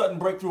 Your sudden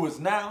breakthrough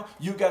is now.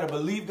 You got to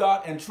believe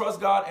God and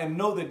trust God and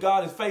know that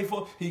God is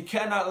faithful. He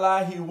cannot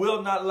lie. He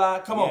will not lie.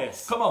 Come on.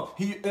 Come on.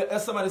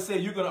 As somebody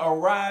said, you're going to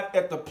arrive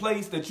at the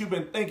place that you've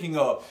been thinking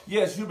of.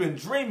 Yes, you've been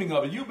dreaming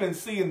of it. You've been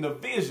seeing the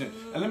vision.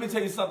 And let me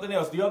tell you something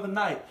else. The other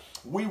night,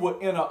 we were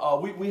in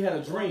we had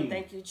a dream.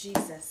 Thank you,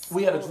 Jesus.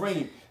 We had a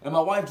dream. And my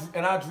wife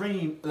and I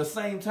dreamed the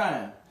same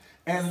time.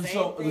 And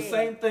the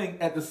same thing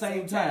at the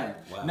same time.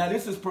 Wow. Now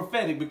this is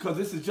prophetic because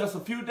this is just a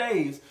few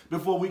days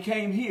before we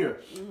came here.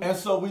 And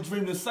so we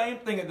dreamed the same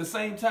thing at the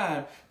same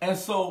time. And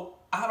so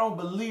I don't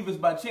believe it's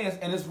by chance.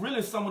 And it's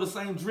really some of the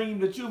same dream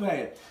that you've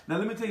had. Now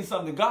let me tell you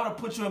something. God will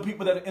put you in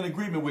people that are in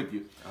agreement with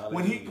you.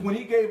 Hallelujah. When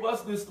he gave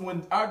us this,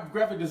 when our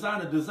graphic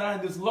designer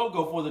designed this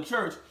logo for the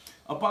church,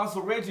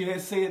 Apostle Reggie had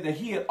said that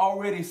he had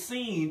already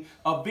seen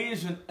a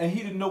vision and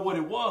he didn't know what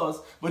it was,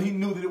 but he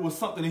knew that it was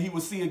something that he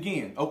would see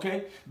again,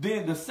 okay?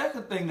 Then the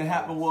second thing that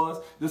happened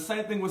was the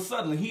same thing with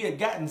suddenly. He had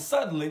gotten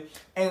suddenly,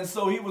 and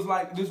so he was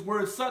like, this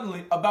word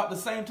suddenly about the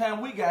same time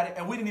we got it,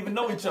 and we didn't even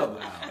know each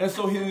other. And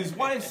so his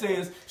wife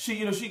says,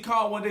 she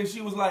called one day,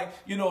 she was like,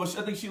 I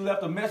think she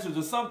left a message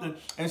or something,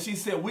 and she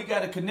said, we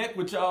got to connect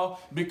with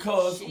y'all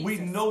because we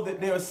know that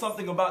there's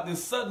something about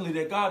this suddenly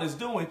that God is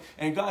doing,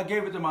 and God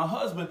gave it to my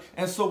husband,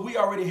 and so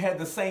we already had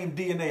the same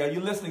DNA. Are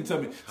you listening to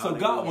me? So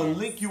God will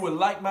link you with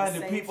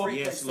like-minded people,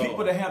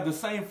 people that have the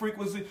same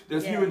frequency,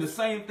 that's hearing the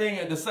same thing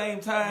at the same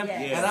time.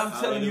 And I'm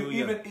telling you,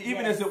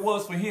 even as it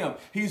was for him,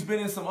 he's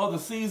been in some other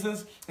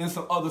seasons, in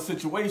some other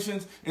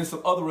situations, in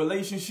some other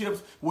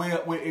relationships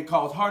where it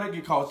caused heartache,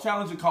 it caused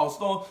challenge, it caused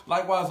storm.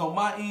 Likewise on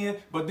my end,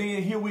 but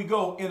then here we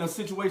go in a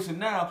situation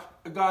now.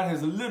 God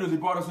has literally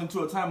brought us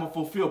into a time of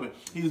fulfillment.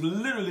 He's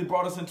literally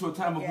brought us into a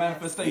time of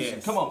manifestation.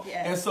 Come on.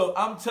 And so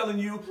I'm telling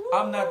you,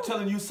 I'm not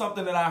telling you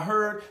something that I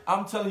heard.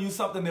 I'm telling you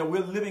something that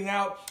we're living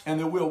out and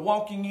that we're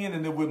walking in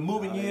and that we're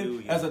moving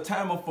in as a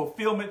time of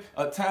fulfillment,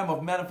 a time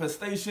of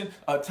manifestation,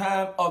 a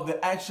time of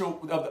the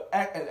actual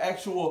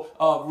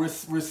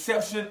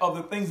reception of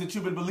the things that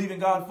you've been believing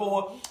God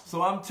for.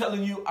 So I'm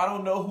telling you, I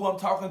don't know who I'm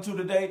talking to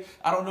today.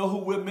 I don't know who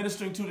we're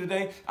ministering to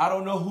today. I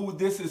don't know who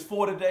this is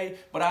for today,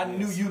 but I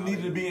knew you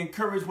needed to be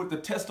encouraged with the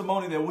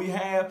testimony that we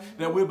have,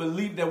 that we've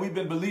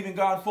been believing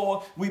God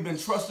for, we've been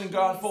trusting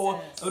God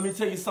for. Let me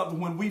tell you something.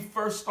 When we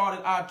first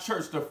started our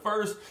church, the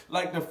first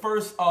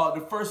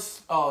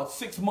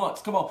 6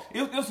 months, come on,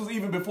 this was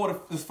even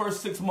before the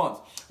first 6 months,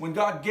 when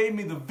God gave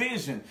me the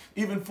vision,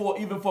 even for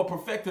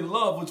Perfected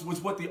Love, which was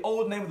what the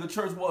old name of the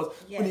church was.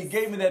 When he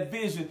gave me that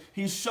vision,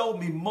 he showed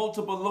me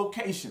multiple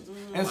locations.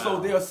 And so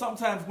there are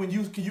sometimes when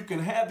you can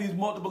have these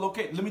multiple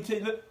locations. Let me tell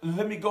you,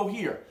 let me go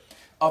here.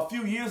 a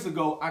few years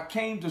ago, I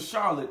came to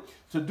Charlotte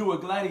to do a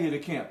gladiator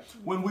camp.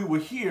 When we were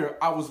here,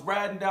 I was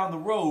riding down the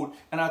road,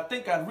 and I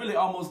think I'd really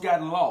almost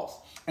gotten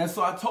lost. And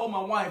so I told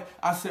my wife,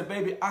 I said,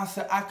 baby,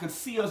 I could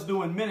see us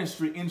doing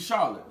ministry in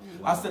Charlotte.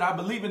 Wow. I said, I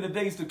believe in the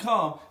days to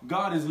come,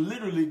 God is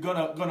literally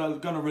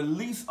gonna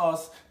release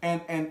us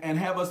and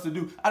have us to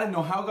do. I didn't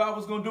know how God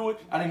was gonna do it.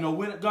 I didn't know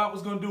when God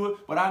was gonna do it.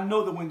 But I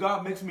know that when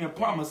God makes me a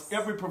promise,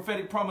 every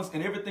prophetic promise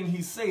and everything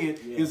he said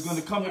is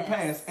gonna come to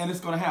pass, and it's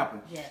gonna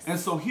happen. Yes. And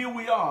so here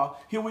we are,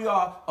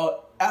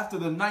 after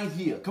the 9th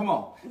year. Come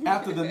on.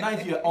 After the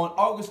 9th year, on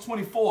August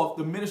 24th,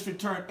 the ministry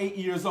turned 8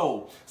 years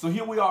old. So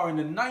here we are in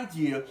the 9th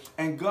year,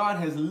 and God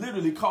has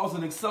literally caused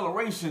an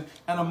acceleration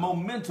and a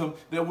momentum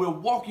that we're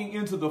walking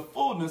into the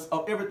fullness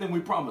of everything we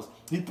promised.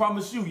 He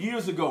promised you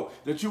years ago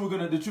that you're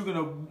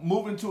gonna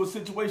move into a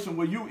situation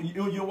where you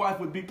and your wife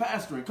would be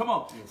pastoring. Come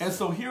on. Yes, and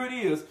so here it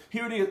is.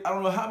 Here it is. I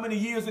don't know how many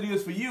years it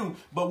is for you,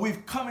 but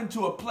we've come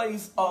into a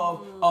place of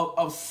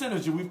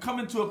synergy. We've come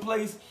into a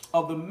place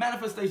of the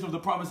manifestation of the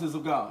promises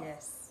of God.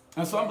 Yes.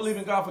 And so I'm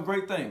believing God for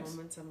great things.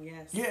 Momentum,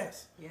 yes.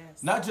 Yes.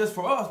 Yes. Not just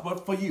for us,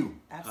 but for you.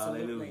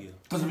 Absolutely.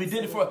 Because if he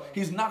did it for us,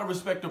 he's not a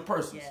respecter of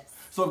persons. Yes.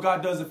 So if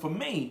God does it for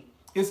me,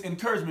 it's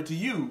encouragement to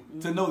you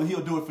to know that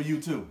he'll do it for you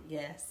too.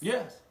 Yes.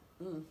 Yes.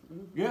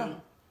 Yeah.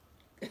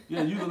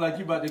 Yeah, you look like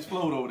you're about to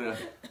explode over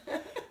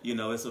there. You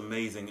know, it's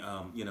amazing.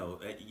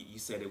 You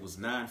said it was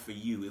 9 for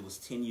you. It was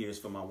 10 years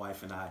for my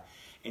wife and I.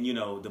 And, you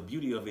know, the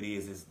beauty of it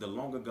is the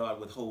longer God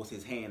withholds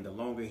his hand, the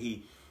longer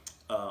he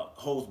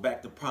holds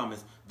back the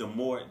promise, the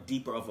more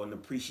deeper of an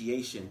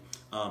appreciation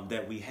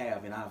that we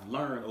have. And I've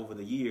learned over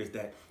the years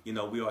that, you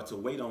know, we are to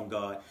wait on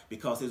God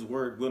because his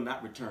word will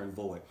not return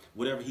void.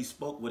 Whatever he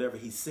spoke, whatever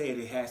he said,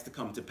 it has to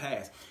come to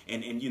pass.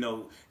 And you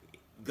know,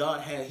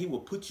 he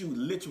will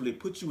literally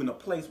put you in a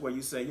place where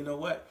you say, you know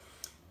what?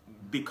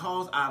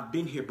 Because I've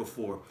been here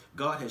before,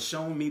 God has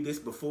shown me this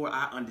before.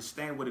 I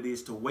understand what it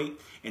is to wait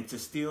and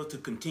to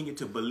continue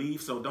to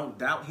believe. So don't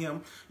doubt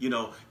him. You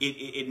know,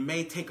 it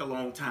may take a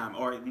long time,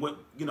 or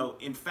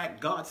in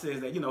fact, God says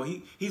that, you know,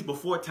 he's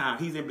before time,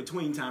 he's in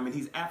between time, and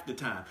he's after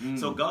time.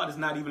 So God is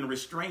not even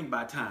restrained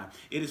by time.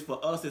 It is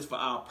for us, it's for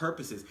our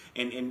purposes.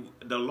 And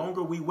the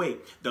longer we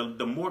wait,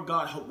 the more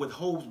God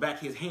withholds back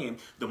his hand,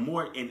 the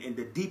more and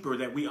the deeper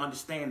that we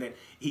understand that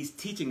he's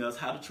teaching us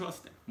how to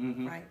trust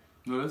him. Right.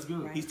 No, that's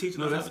good. Right. He's teaching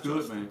us that's how to good,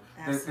 trust man.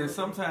 him. And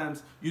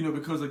sometimes, you know,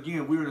 because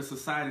again, we're in a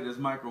society that's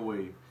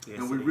microwave,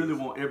 and we really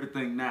want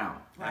everything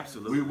now. Right.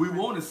 Absolutely. We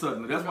want it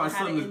suddenly. That's why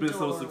suddenly has been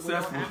so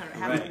successful. We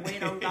don't have to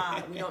wait on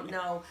God. We don't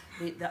know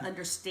the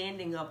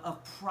understanding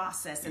of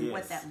process and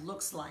what that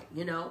looks like,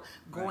 you know,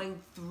 going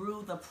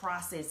through the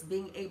process,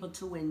 being able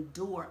to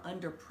endure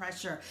under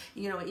pressure.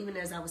 You know, even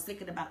as I was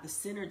thinking about the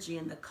synergy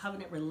and the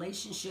covenant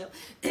relationship,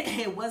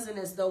 it wasn't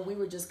as though we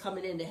were just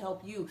coming in to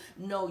help you.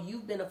 No,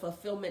 you've been a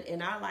fulfillment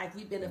in our life.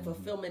 We've been a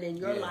fulfillment in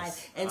your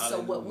life. And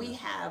so what we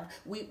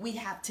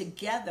have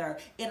together,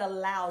 it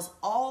allows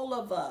all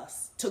of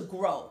us to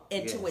grow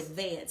and to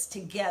advance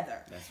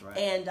together. That's right.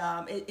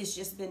 And it's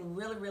just been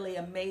really, really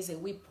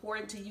amazing. We pour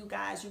into you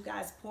guys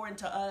pour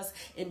into us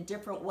in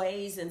different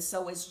ways, and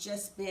so it's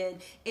just been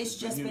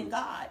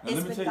God. Now,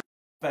 let me tell you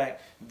the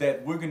fact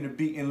that we're going to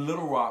be in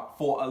Little Rock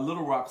for a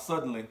Little Rock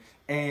suddenly.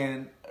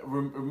 And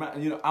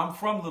you know, I'm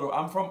from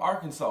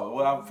Arkansas.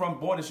 Well, I'm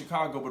born in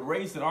Chicago, but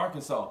raised in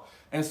Arkansas.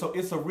 And so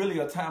it's really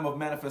a time of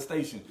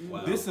manifestation.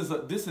 Wow. This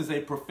is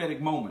a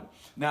prophetic moment.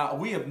 Now,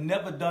 we have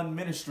never done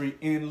ministry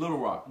in Little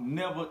Rock.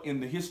 Never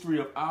in the history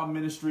of our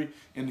ministry,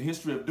 in the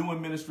history of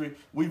doing ministry,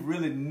 we've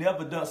really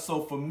never done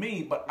so for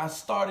me. But I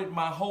started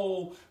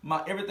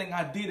everything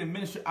I did in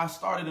ministry. I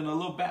started in a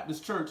little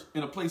Baptist church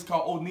in a place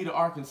called Oneida,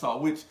 Arkansas,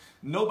 which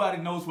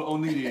nobody knows what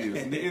Oneida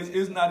is.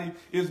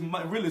 It's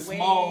really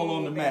small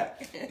on the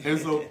map. And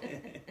so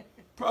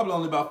probably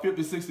only about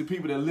 50, 60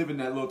 people that live in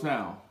that little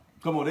town.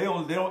 Come on, I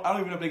don't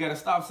even know if they got a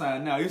stop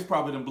sign now. It's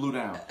probably them blew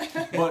down.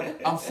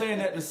 But I'm saying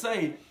that to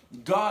say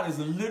God is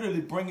literally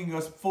bringing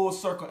us full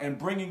circle and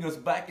bringing us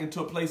back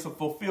into a place of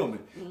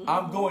fulfillment.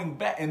 I'm going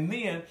back, and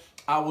then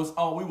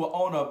we were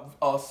on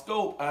a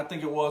scope, I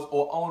think it was,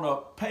 or on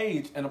a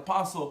page, and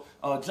Apostle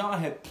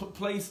John had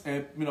placed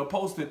and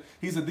posted.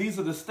 He said, these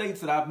are the states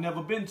that I've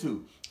never been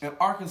to. And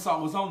Arkansas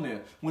was on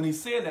there. When he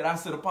said that, I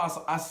said,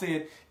 Apostle,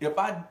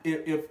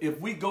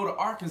 if we go to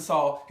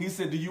Arkansas, he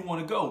said, do you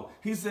want to go?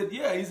 He said,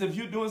 yeah. He said, if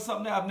you're doing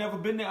something there, I've never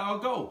been there, I'll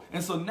go.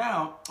 And so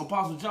now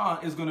Apostle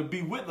John is going to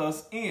be with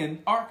us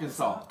in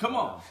Arkansas. Come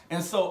on.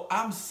 And so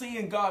I'm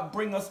seeing God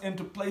bring us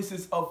into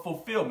places of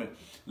fulfillment.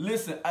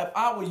 Listen, if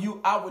I were you,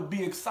 I would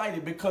be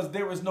excited because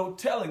there is no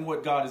telling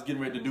what God is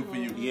getting ready to do for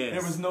you. Yes.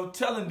 There is no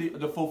telling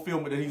the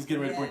fulfillment that he's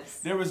getting ready to bring.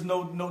 There is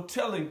no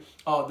telling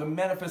the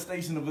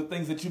manifestation of the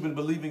things that you've been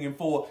believing in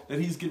for that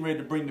he's getting ready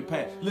to bring to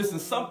pass. Listen,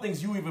 some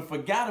things you even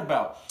forgot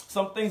about.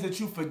 Some things that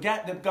you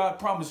forgot that God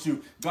promised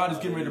you, God is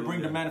getting ready to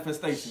bring to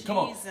manifestation. Come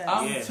on.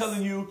 I'm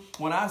telling you,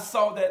 when I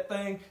saw that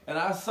thing, and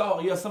I saw,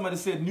 somebody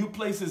said new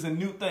places and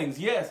new things.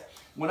 Yes,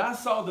 when I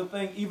saw the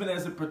thing, even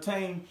as it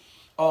pertained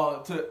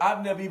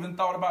I've never even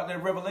thought about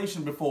that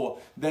revelation before,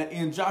 that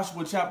in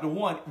Joshua chapter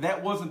 1,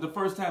 that wasn't the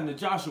first time that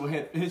Joshua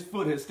his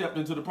foot had stepped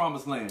into the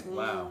promised land.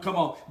 Wow. Come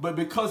on. But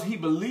because he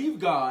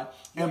believed God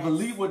and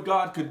believed what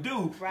God could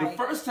do, the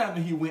first time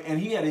that he went, and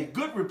he had a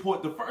good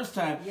report the first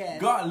time,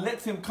 God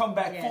lets him come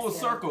back full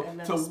circle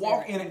to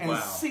walk in it and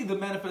see the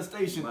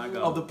manifestation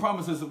of the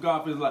promises of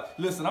God for his life.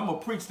 Listen, I'm going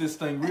to preach this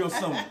thing real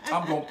soon.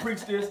 I'm going to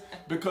preach this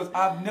because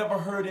I've never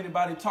heard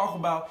anybody talk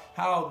about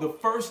how the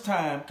first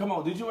time, come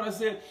on, did you hear what I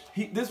said?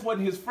 This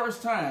wasn't his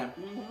first time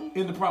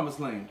in the promised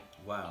land.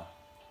 Wow.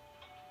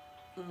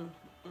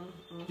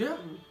 Yeah.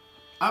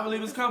 I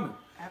believe it's coming.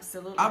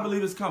 Absolutely. I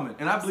believe it's coming.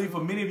 And I believe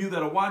for many of you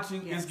that are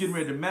watching, it's getting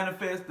ready to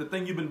manifest. The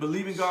thing you've been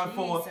believing God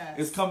for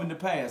is coming to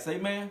pass.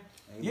 Amen?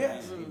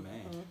 Yes.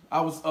 Amen.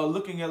 I was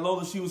looking at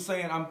Lola. She was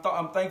saying,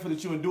 I'm thankful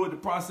that you endured the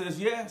process.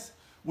 Yes.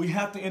 We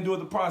have to endure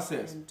the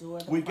process.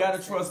 We got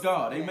to trust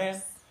God.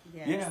 Amen?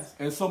 Yes.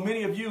 And so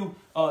many of you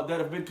that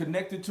have been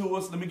connected to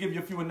us, let me give you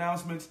a few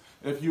announcements.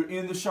 If you're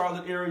in the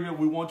Charlotte area,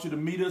 we want you to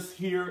meet us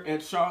here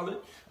at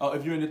Charlotte.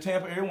 If you're in the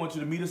Tampa area, we want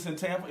you to meet us in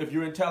Tampa. If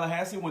you're in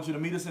Tallahassee, we want you to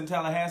meet us in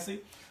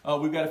Tallahassee.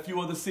 We've got a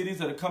few other cities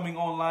that are coming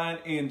online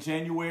in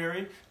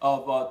January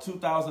of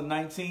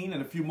 2019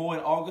 and a few more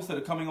in August that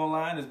are coming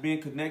online as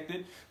being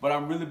connected. But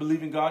I'm really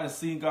believing God and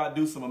seeing God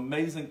do some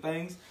amazing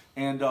things.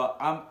 And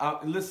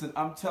listen,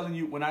 I'm telling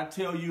you, when I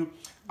tell you,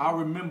 I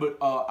remember,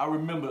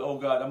 oh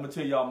God, I'm going to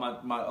tell y'all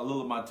a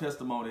little of my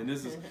testimony, and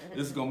this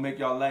is going to make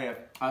y'all laugh.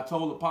 I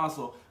told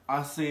Apostle,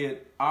 I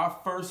said, our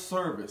first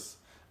service,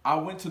 I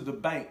went to the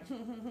bank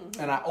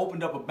and I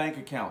opened up a bank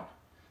account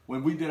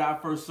when we did our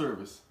first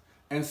service.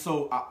 And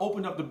so I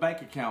opened up the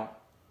bank account,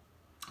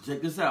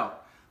 check this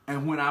out,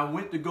 and when I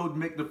went to go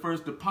make the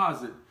first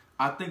deposit,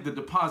 I think the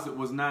deposit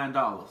was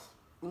 $9.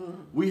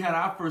 We had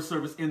our first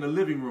service in the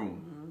living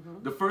room.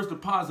 The first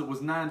deposit was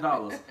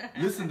 $9.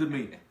 Listen to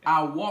me.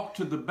 I walked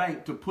to the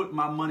bank to put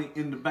my money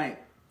in the bank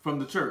from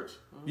the church.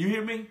 You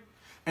hear me?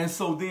 And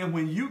so then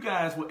when you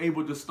guys were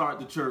able to start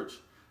the church,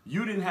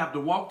 you didn't have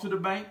to walk to the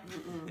bank.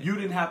 You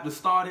didn't have to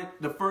start it,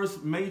 the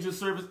first major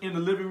service in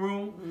the living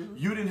room.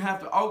 You didn't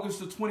have to,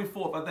 August the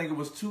 24th, I think it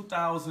was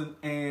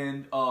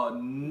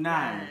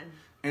 2009.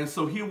 And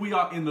so here we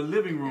are in the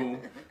living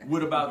room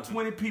with about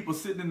 20 people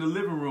sitting in the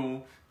living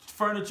room,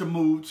 furniture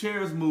moved,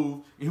 chairs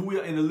moved, and here we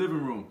are in the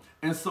living room.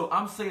 And so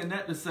I'm saying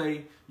that to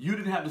say you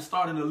didn't have to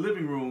start in the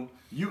living room.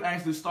 You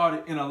actually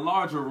started in a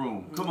larger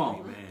room. Come on.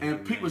 Amen.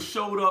 And people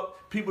showed up.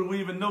 People we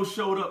even know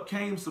showed up,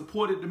 came,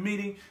 supported the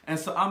meeting. And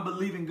so I'm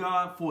believing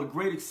God for a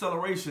great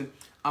acceleration.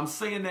 I'm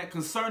saying that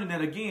concerning that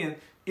again,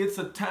 it's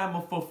a time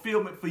of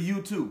fulfillment for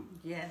you too.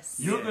 Yes.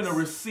 You're going to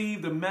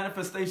receive the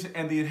manifestation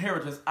and the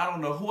inheritance. I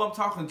don't know who I'm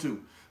talking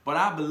to, but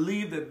I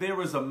believe that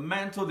there is a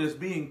mantle that's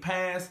being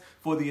passed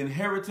for the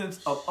inheritance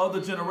of other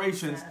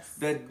generations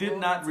that did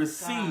not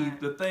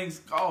receive the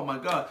things. Oh my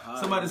God.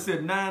 Somebody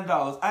said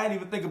 $9. I didn't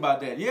even think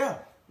about that. Yeah.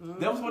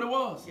 That was what it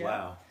was. Yeah.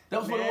 Wow. That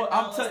was what it was.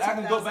 I'm telling you, I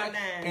can go back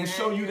and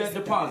show you that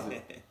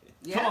deposit.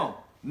 Come on.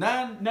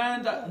 $9.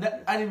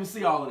 I didn't even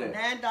see all of that.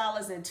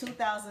 $9 in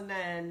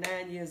 2009,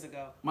 9 years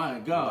ago. My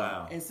God.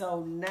 Wow. And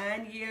so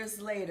 9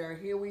 years later,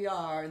 here we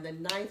are in the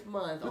 9th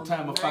month. The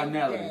time of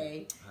finality.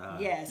 Day.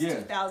 Yes,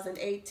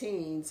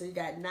 2018. So you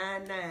got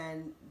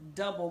 9,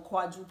 double,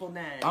 quadruple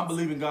 9. I'm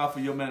believing God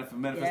for your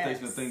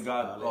manifestation of things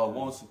God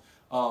wants.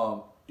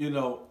 You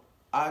know,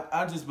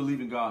 I just believe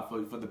in God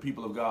for the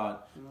people of God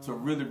to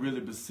really,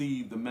 really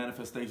receive the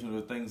manifestation of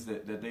the things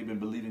that they've been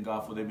believing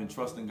God for, they've been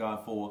trusting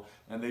God for,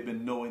 and they've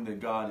been knowing that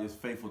God is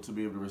faithful to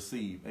be able to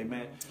receive.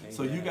 Amen?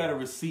 So you got to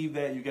receive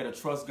that. You got to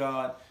trust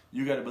God.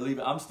 You got to believe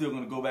it. I'm still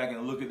going to go back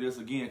and look at this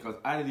again because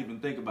I didn't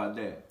even think about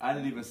that. I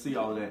didn't even see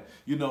all of that.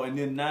 You know, and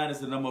then 9 is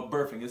the number of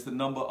birthing. It's the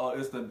number.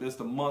 It's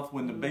the month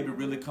when the baby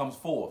really comes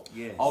forth.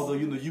 Yes. Although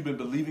you know you've been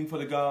believing for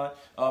the God.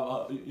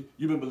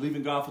 You've been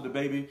believing God for the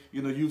baby.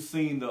 You know you've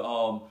seen the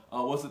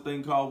what's the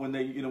thing called when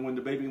they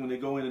when they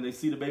go in and they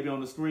see the baby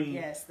on the screen.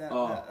 Yes, the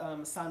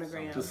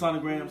sonogram. The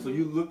sonogram. So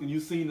you look and you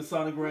seen the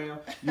sonogram.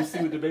 You see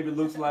what the baby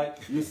looks like.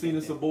 You seen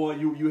it's a boy.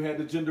 You had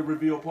the gender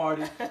reveal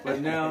party, but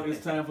now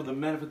it's time for the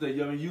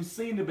manifestation. I mean, you've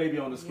seen the baby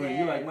on the screen. Yes.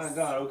 You're like, my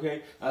God,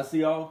 okay. I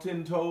see all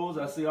 10 toes.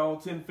 I see all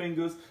 10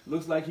 fingers.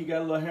 Looks like he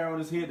got a little hair on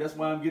his head. That's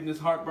why I'm getting this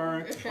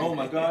heartburn. Oh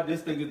my God,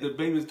 this thing is the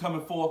baby is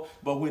coming forth.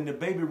 But when the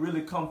baby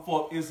really come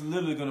forth, it's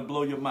literally going to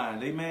blow your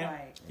mind. Amen.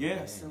 Right.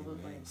 Yes.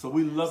 Absolutely. So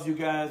we love you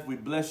guys. We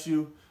bless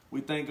you.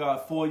 We thank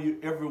God for you,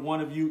 every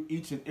one of you,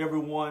 each and every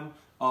one,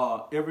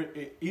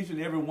 each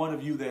and every one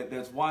of you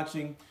that's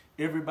watching.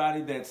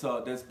 Everybody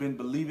that's been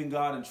believing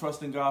God and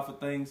trusting God for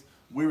things.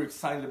 We're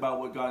excited about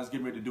what God is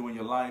getting ready to do in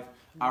your life.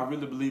 I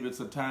really believe it's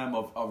a time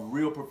of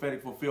real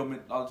prophetic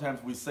fulfillment. A lot of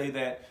times we say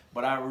that,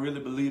 but I really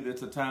believe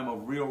it's a time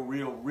of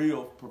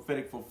real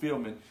prophetic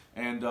fulfillment.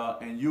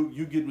 And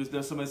you get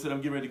there. Somebody said, I'm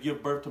getting ready to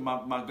give birth to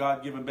my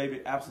God-given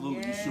baby.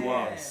 Absolutely, yes. You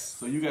are.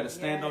 So you got to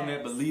stand on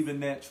that, believe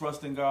in that,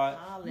 trust in God.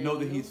 Hallelujah. Know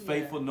that He's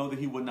faithful. Know that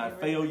He will not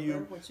fail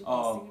you. What you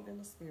conceived in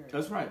the Spirit.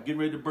 That's right. Get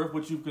ready to birth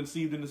what you've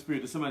conceived in the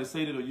Spirit. Did somebody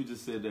say that, or you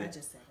just said that? I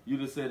just said it. You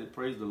just said it.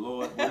 Praise the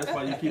Lord. Well, that's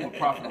why you keep a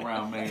prophet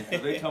around, man.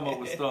 because they come up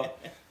with stuff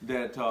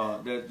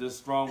that just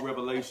strong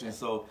revelation.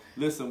 So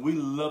listen, we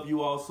love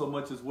you all so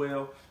much as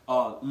well.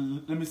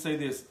 Let me say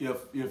this: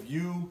 if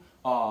you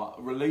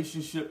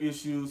relationship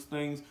issues,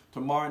 things,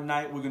 tomorrow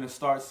night we're gonna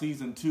start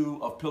season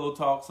 2 of Pillow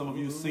Talk. Some of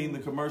you have seen the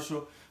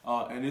commercial,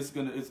 and it's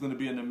gonna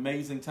be an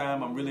amazing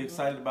time. I'm really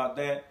excited about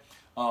that.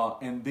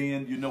 And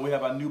then, you know, we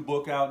have our new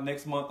book out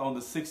next month on the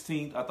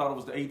 16th. I thought it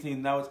was the 18th.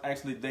 Now it's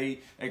actually, they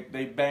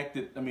backed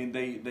it. I mean,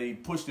 they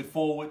pushed it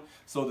forward.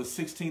 So the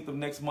 16th of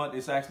next month,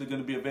 it's actually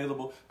going to be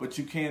available. But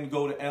you can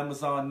go to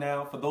Amazon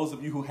now. For those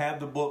of you who have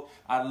the book,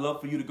 I'd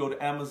love for you to go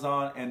to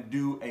Amazon and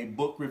do a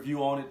book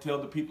review on it. Tell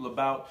the people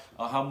about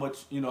how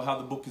much, you know, how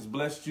the book has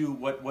blessed you,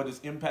 what has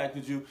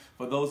impacted you.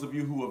 For those of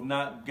you who have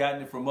not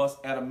gotten it from us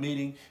at a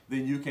meeting,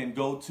 then you can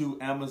go to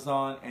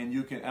Amazon and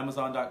you can,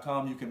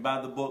 Amazon.com, you can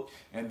buy the book,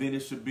 and then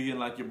it should be in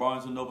like your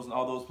Barnes and Nobles and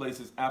all those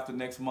places after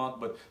next month.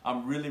 But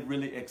I'm really,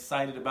 really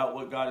excited about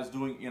what God is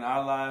doing in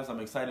our lives. I'm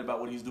excited about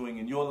what he's doing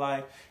in your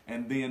life.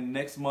 And then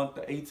next month,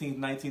 the 18th,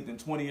 19th, and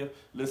 20th,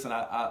 listen,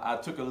 I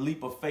took a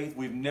leap of faith.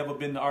 We've never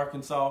been to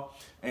Arkansas.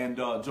 And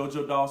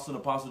JoJo Dawson,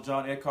 Apostle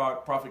John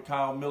Eckhart, Prophet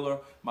Kyle Miller,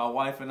 my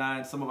wife and I,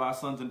 and some of our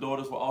sons and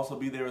daughters will also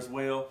be there as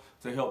well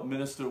to help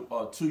minister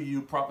to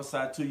you,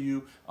 prophesy to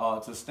you,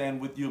 to stand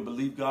with you and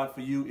believe God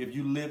for you. If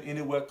you live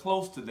anywhere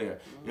close to there,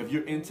 if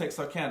you're in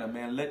Texarkana,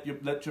 man, let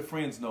your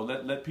friends know.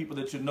 Let people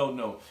that you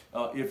know.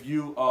 If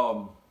you,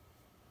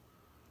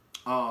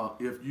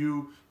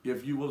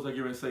 what was I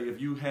going to say?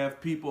 If you have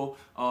people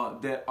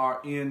that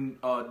are in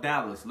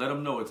Dallas, let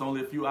them know. It's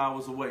only a few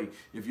hours away.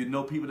 If you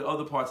know people in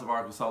other parts of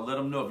Arkansas, let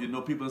them know. If you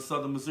know people in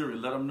southern Missouri,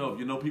 let them know. If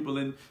you know people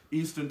in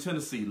eastern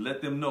Tennessee,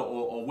 let them know.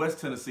 Or West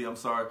Tennessee, I'm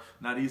sorry,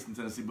 not eastern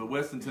Tennessee, but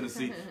western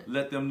Tennessee,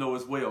 let them know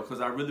as well.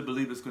 Because I really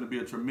believe it's going to be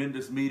a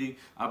tremendous meeting.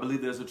 I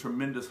believe there's a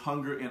tremendous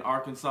hunger in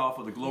Arkansas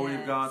for the glory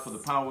of God, for the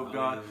power of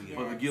God,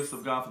 for the gifts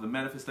of God, for the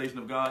manifestation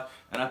of God.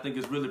 And I think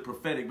it's really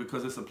prophetic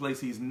because it's a place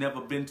he's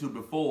never been to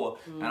before.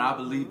 And I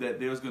believe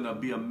that there's going to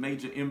be a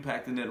major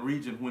impact in that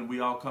region when we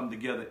all come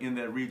together in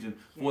that region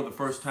for the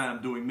first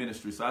time doing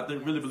ministry. So I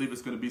really believe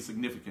it's going to be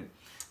significant.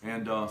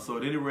 And so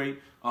at any rate,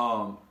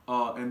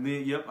 and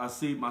then, yep, I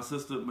see my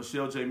sister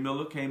Michelle J.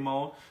 Miller came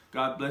on.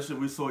 God bless you.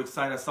 We're so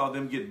excited. I saw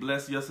them get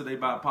blessed yesterday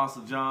by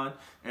Apostle John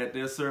at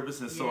their service.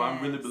 And so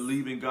I'm really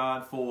believing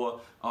God for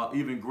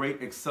even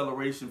great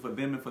acceleration for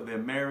them and for their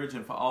marriage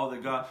and for all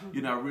that God,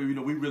 we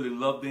really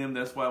love them.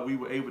 That's why we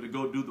were able to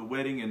go do the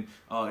wedding. And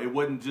it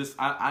wasn't just,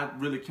 I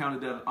really counted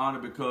that an honor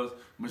because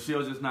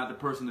Michelle's just not the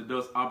person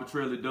that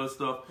arbitrarily does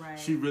stuff. Right.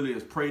 She really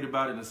has prayed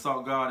about it and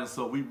sought God. And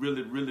so we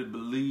really, really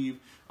believe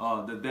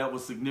that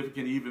was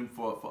significant even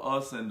for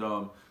us. And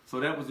so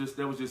that was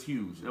just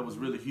huge. That was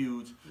really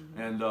huge.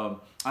 And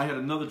I had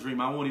another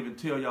dream. I won't even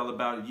tell y'all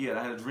about it yet.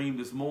 I had a dream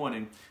this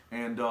morning,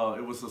 and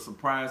it was a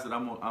surprise that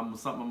something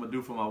I'm gonna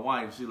do for my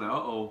wife. She's like,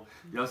 uh-oh.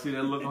 Y'all see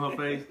that look on her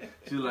face?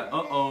 She's like,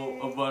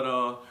 uh-oh.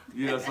 But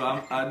yeah,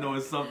 so I know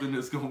it's something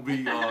that's gonna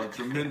be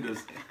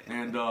tremendous.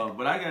 And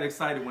but I got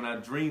excited when I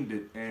dreamed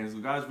it, and so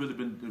God's really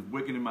been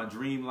working in my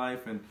dream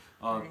life and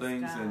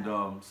things. God.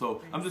 And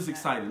so I'm just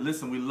excited.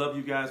 Listen, we love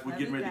you guys. We're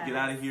getting ready to get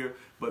out of here,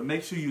 but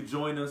make sure you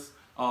join us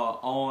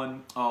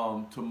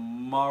on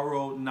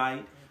tomorrow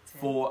night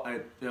for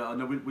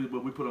no,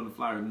 we put on the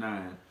flyer at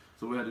 9,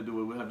 so we have to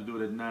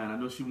do it at 9. I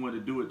know she wanted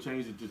to do it,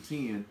 change it to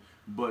 10,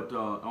 but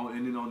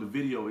and then on the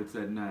video it's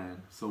at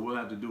 9, so we'll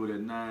have to do it at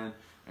 9.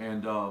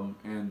 And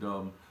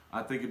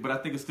I think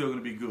it's still going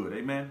to be good.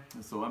 Amen.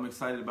 And so I'm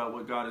excited about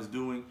what God is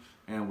doing,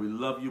 and we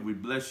love you. We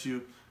bless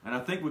you. And I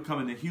think we're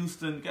coming to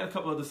Houston. Got a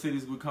couple other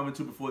cities we're coming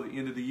to before the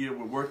end of the year.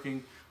 We're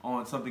working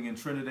on something in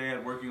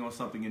Trinidad, working on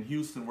something in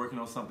Houston, working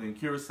on something in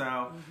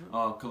Curacao,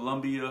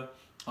 Colombia.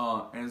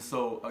 And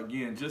so,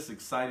 again, just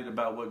excited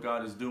about what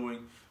God is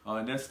doing.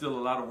 And there's still a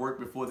lot of work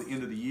before the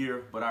end of the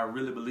year, but I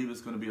really believe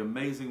it's going to be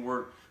amazing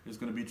work. It's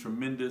going to be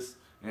tremendous.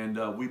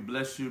 And we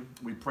bless you.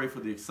 We pray for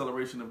the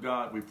acceleration of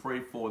God. We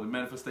pray for the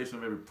manifestation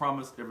of every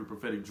promise, every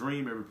prophetic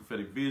dream, every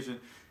prophetic vision,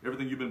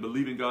 everything you've been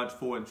believing God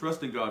for and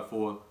trusting God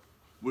for.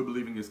 We're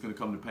believing it's going to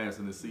come to pass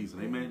in this season.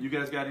 Amen. You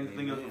guys got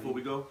anything else before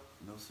we go?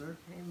 No, sir.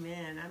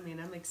 Amen. I mean,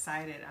 I'm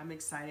excited. I'm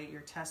excited.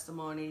 Your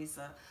testimonies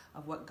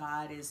of what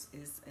God is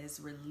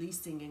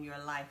releasing in your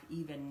life,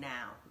 even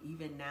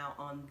now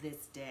on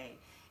this day.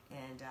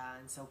 And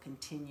so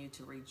continue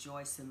to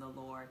rejoice in the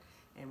Lord.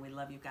 And we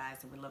love you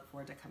guys, and we look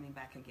forward to coming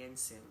back again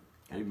soon.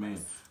 God Amen.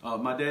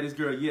 My daddy's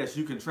girl, yes,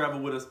 you can travel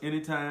with us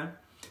anytime.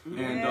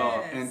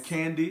 And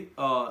Candy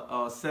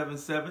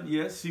 77,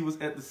 yes, she was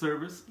at the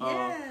service.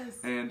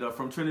 And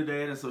from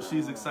Trinidad, and so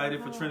she's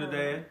excited for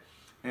Trinidad.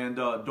 And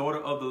daughter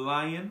of the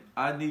Lion,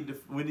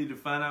 we need to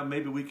find out,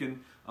 maybe we can.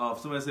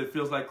 Somebody said it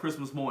feels like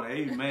Christmas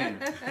morning. Amen.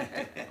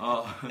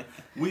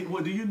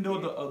 Do you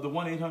know the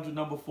 1-800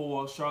 number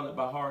for Charlotte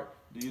by heart?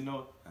 Do you know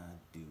it? I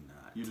do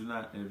not. You do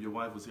not. And if your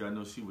wife was here, I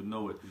know she would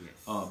know it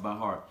by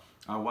heart.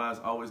 Our wives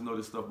always know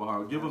this stuff by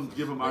heart. Give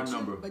them our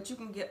number. But you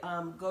can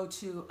go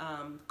to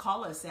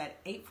call us at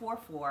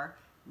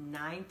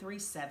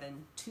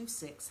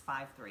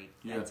 937-2653.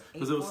 Yeah, That's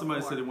because there was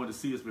somebody said they wanted to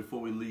see us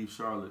before we leave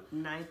Charlotte.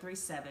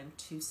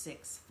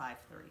 937-2653.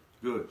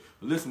 Good.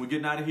 Well, listen, we're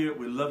getting out of here.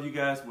 We love you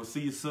guys. We'll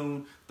see you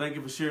soon. Thank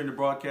you for sharing the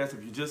broadcast.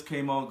 If you just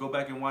came on, go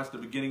back and watch the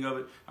beginning of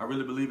it. I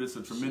really believe it's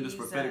a tremendous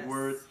prophetic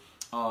word.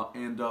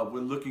 And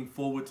we're looking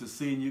forward to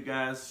seeing you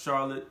guys,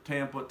 Charlotte,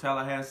 Tampa,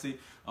 Tallahassee.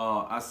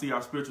 I see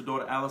our spiritual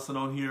daughter Allison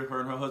on here.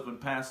 Her and her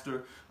husband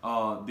pastor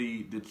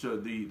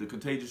the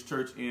Contagious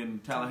Church in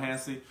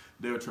Tallahassee.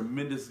 They're a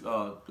tremendous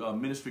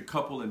ministry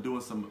couple and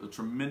doing some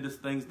tremendous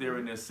things there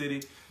in their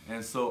city.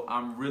 And so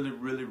I'm really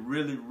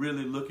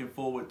looking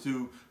forward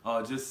to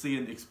just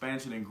seeing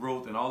expansion and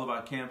growth in all of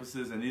our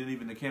campuses and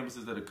even the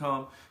campuses that have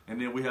come. And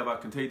then we have our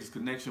Contagious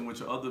Connection, which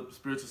are other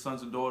spiritual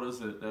sons and daughters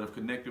that have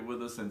connected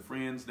with us and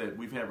friends that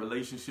we've had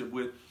relationship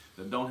with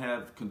that don't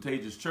have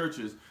contagious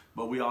churches,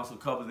 but we also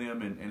cover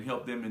them and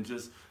help them and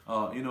just,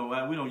 we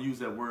don't use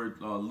that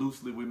word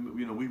loosely. We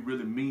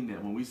really mean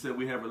that. When we say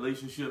we have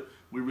relationship,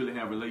 we really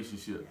have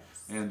relationship.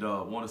 Yes. And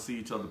want to see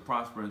each other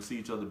prosper and see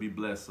each other be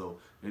blessed. So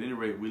at any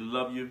rate, we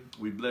love you.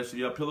 We bless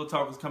you. Yeah, Pillow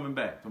Talk is coming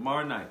back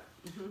tomorrow night.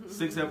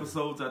 6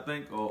 episodes, I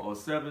think, or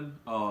 7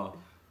 of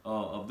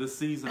this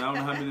season. I don't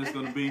know how many it's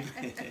going to be.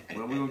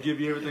 But we're going to give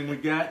you everything we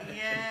got.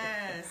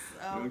 Yes.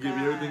 We're going to give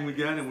you everything we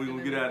got, and we're going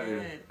to get out of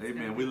here.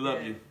 Amen. We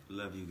love you.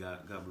 Love you.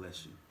 God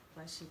bless you.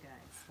 Bless you guys.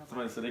 Bye-bye.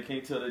 Somebody said they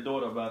can't tell their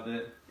daughter about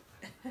that.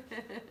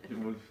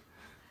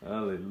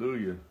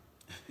 Hallelujah.